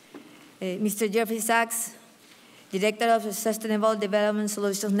 Mr. Jeffrey Sachs, Director of the Sustainable Development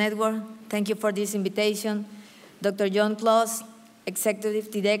Solutions Network, thank you for this invitation. Dr. John Claus,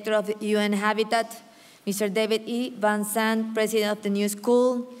 Executive Director of UN Habitat, Mr. David E. Van Sant, President of the New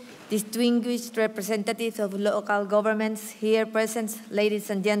School, distinguished representatives of local governments here present, ladies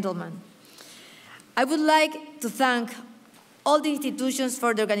and gentlemen. I would like to thank all the institutions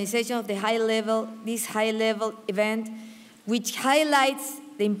for the organization of this high-level event, which highlights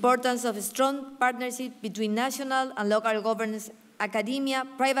the importance of a strong partnership between national and local governments, academia,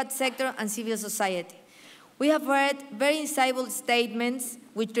 private sector, and civil society. We have heard very insightful statements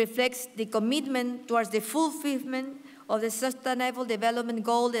which reflects the commitment towards the fulfillment of the Sustainable Development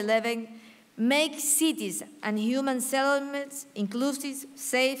Goal 11, make cities and human settlements inclusive,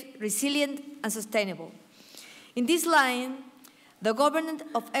 safe, resilient, and sustainable. In this line, the government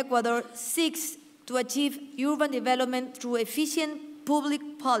of Ecuador seeks to achieve urban development through efficient public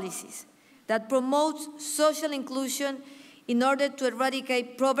policies that promote social inclusion in order to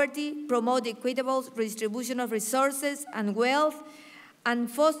eradicate poverty, promote equitable redistribution of resources and wealth, and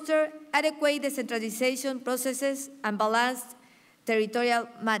foster adequate decentralization processes and balanced territorial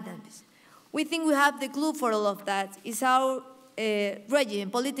management. We think we have the clue for all of that. It's our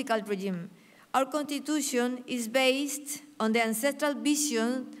political regime. Our constitution is based on the ancestral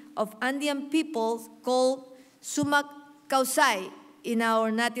vision of Andean peoples called summa causae in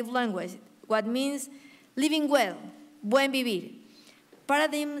our native language, what means living well, buen vivir.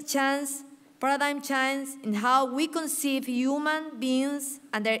 Paradigm change in how we conceive human beings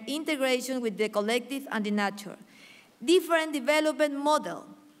and their integration with the collective and the nature. Different development model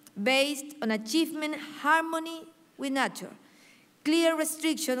based on achievement harmony with nature. Clear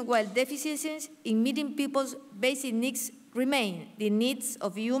restriction while deficiencies in meeting people's basic needs remain. The needs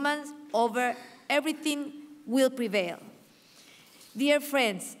of humans over everything will prevail. Dear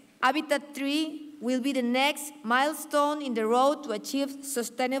friends, Habitat 3 will be the next milestone in the road to achieve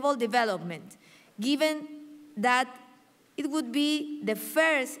sustainable development, given that it would be the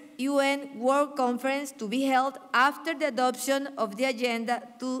first UN World Conference to be held after the adoption of the Agenda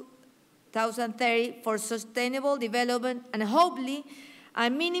 2030 for Sustainable Development and hopefully a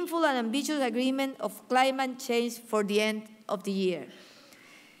meaningful and ambitious agreement of climate change for the end of the year.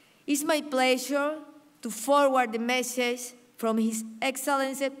 It's my pleasure to forward the message from His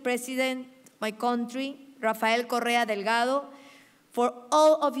Excellency President of my country, Rafael Correa Delgado, for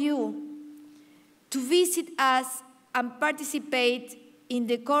all of you to visit us and participate in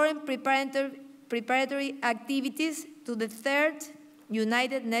the current preparatory activities to the third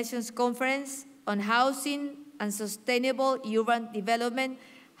United Nations Conference on Housing and Sustainable Urban Development,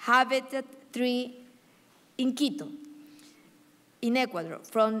 Habitat 3, in Quito, in Ecuador,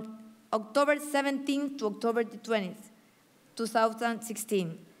 from October 17th to October 20th,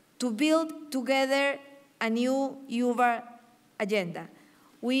 2016, to build together a new urban agenda.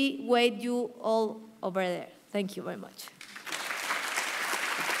 We wait you all over there. Thank you very much.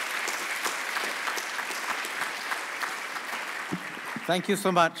 Thank you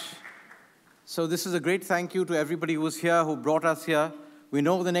so much. So this is a great thank you to everybody who was here, who brought us here. We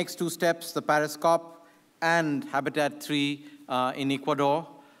know the next two steps, the Paris COP and Habitat 3 in Ecuador.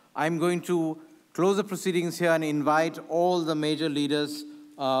 I'm going to close the proceedings here and invite all the major leaders,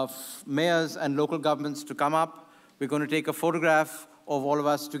 mayors and local governments to come up. We're going to take a photograph of all of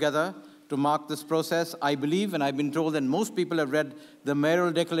us together to mark this process. I believe, and I've been told that most people have read the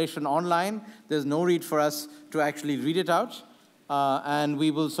mayoral declaration online. There's no need for us to actually read it out. And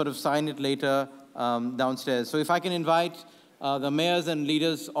we will sort of sign it later downstairs. So if I can invite the mayors and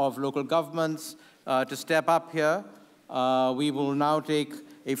leaders of local governments to step up here, we will now take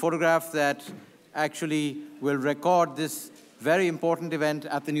a photograph that actually will record this very important event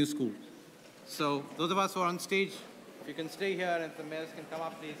at the new school. So those of us who are on stage, if you can stay here and if the mayors can come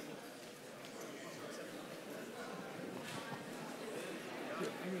up, please.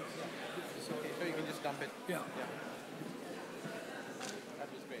 It's okay, so you can just dump it. Yeah. That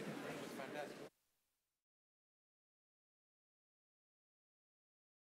was great. That was fantastic.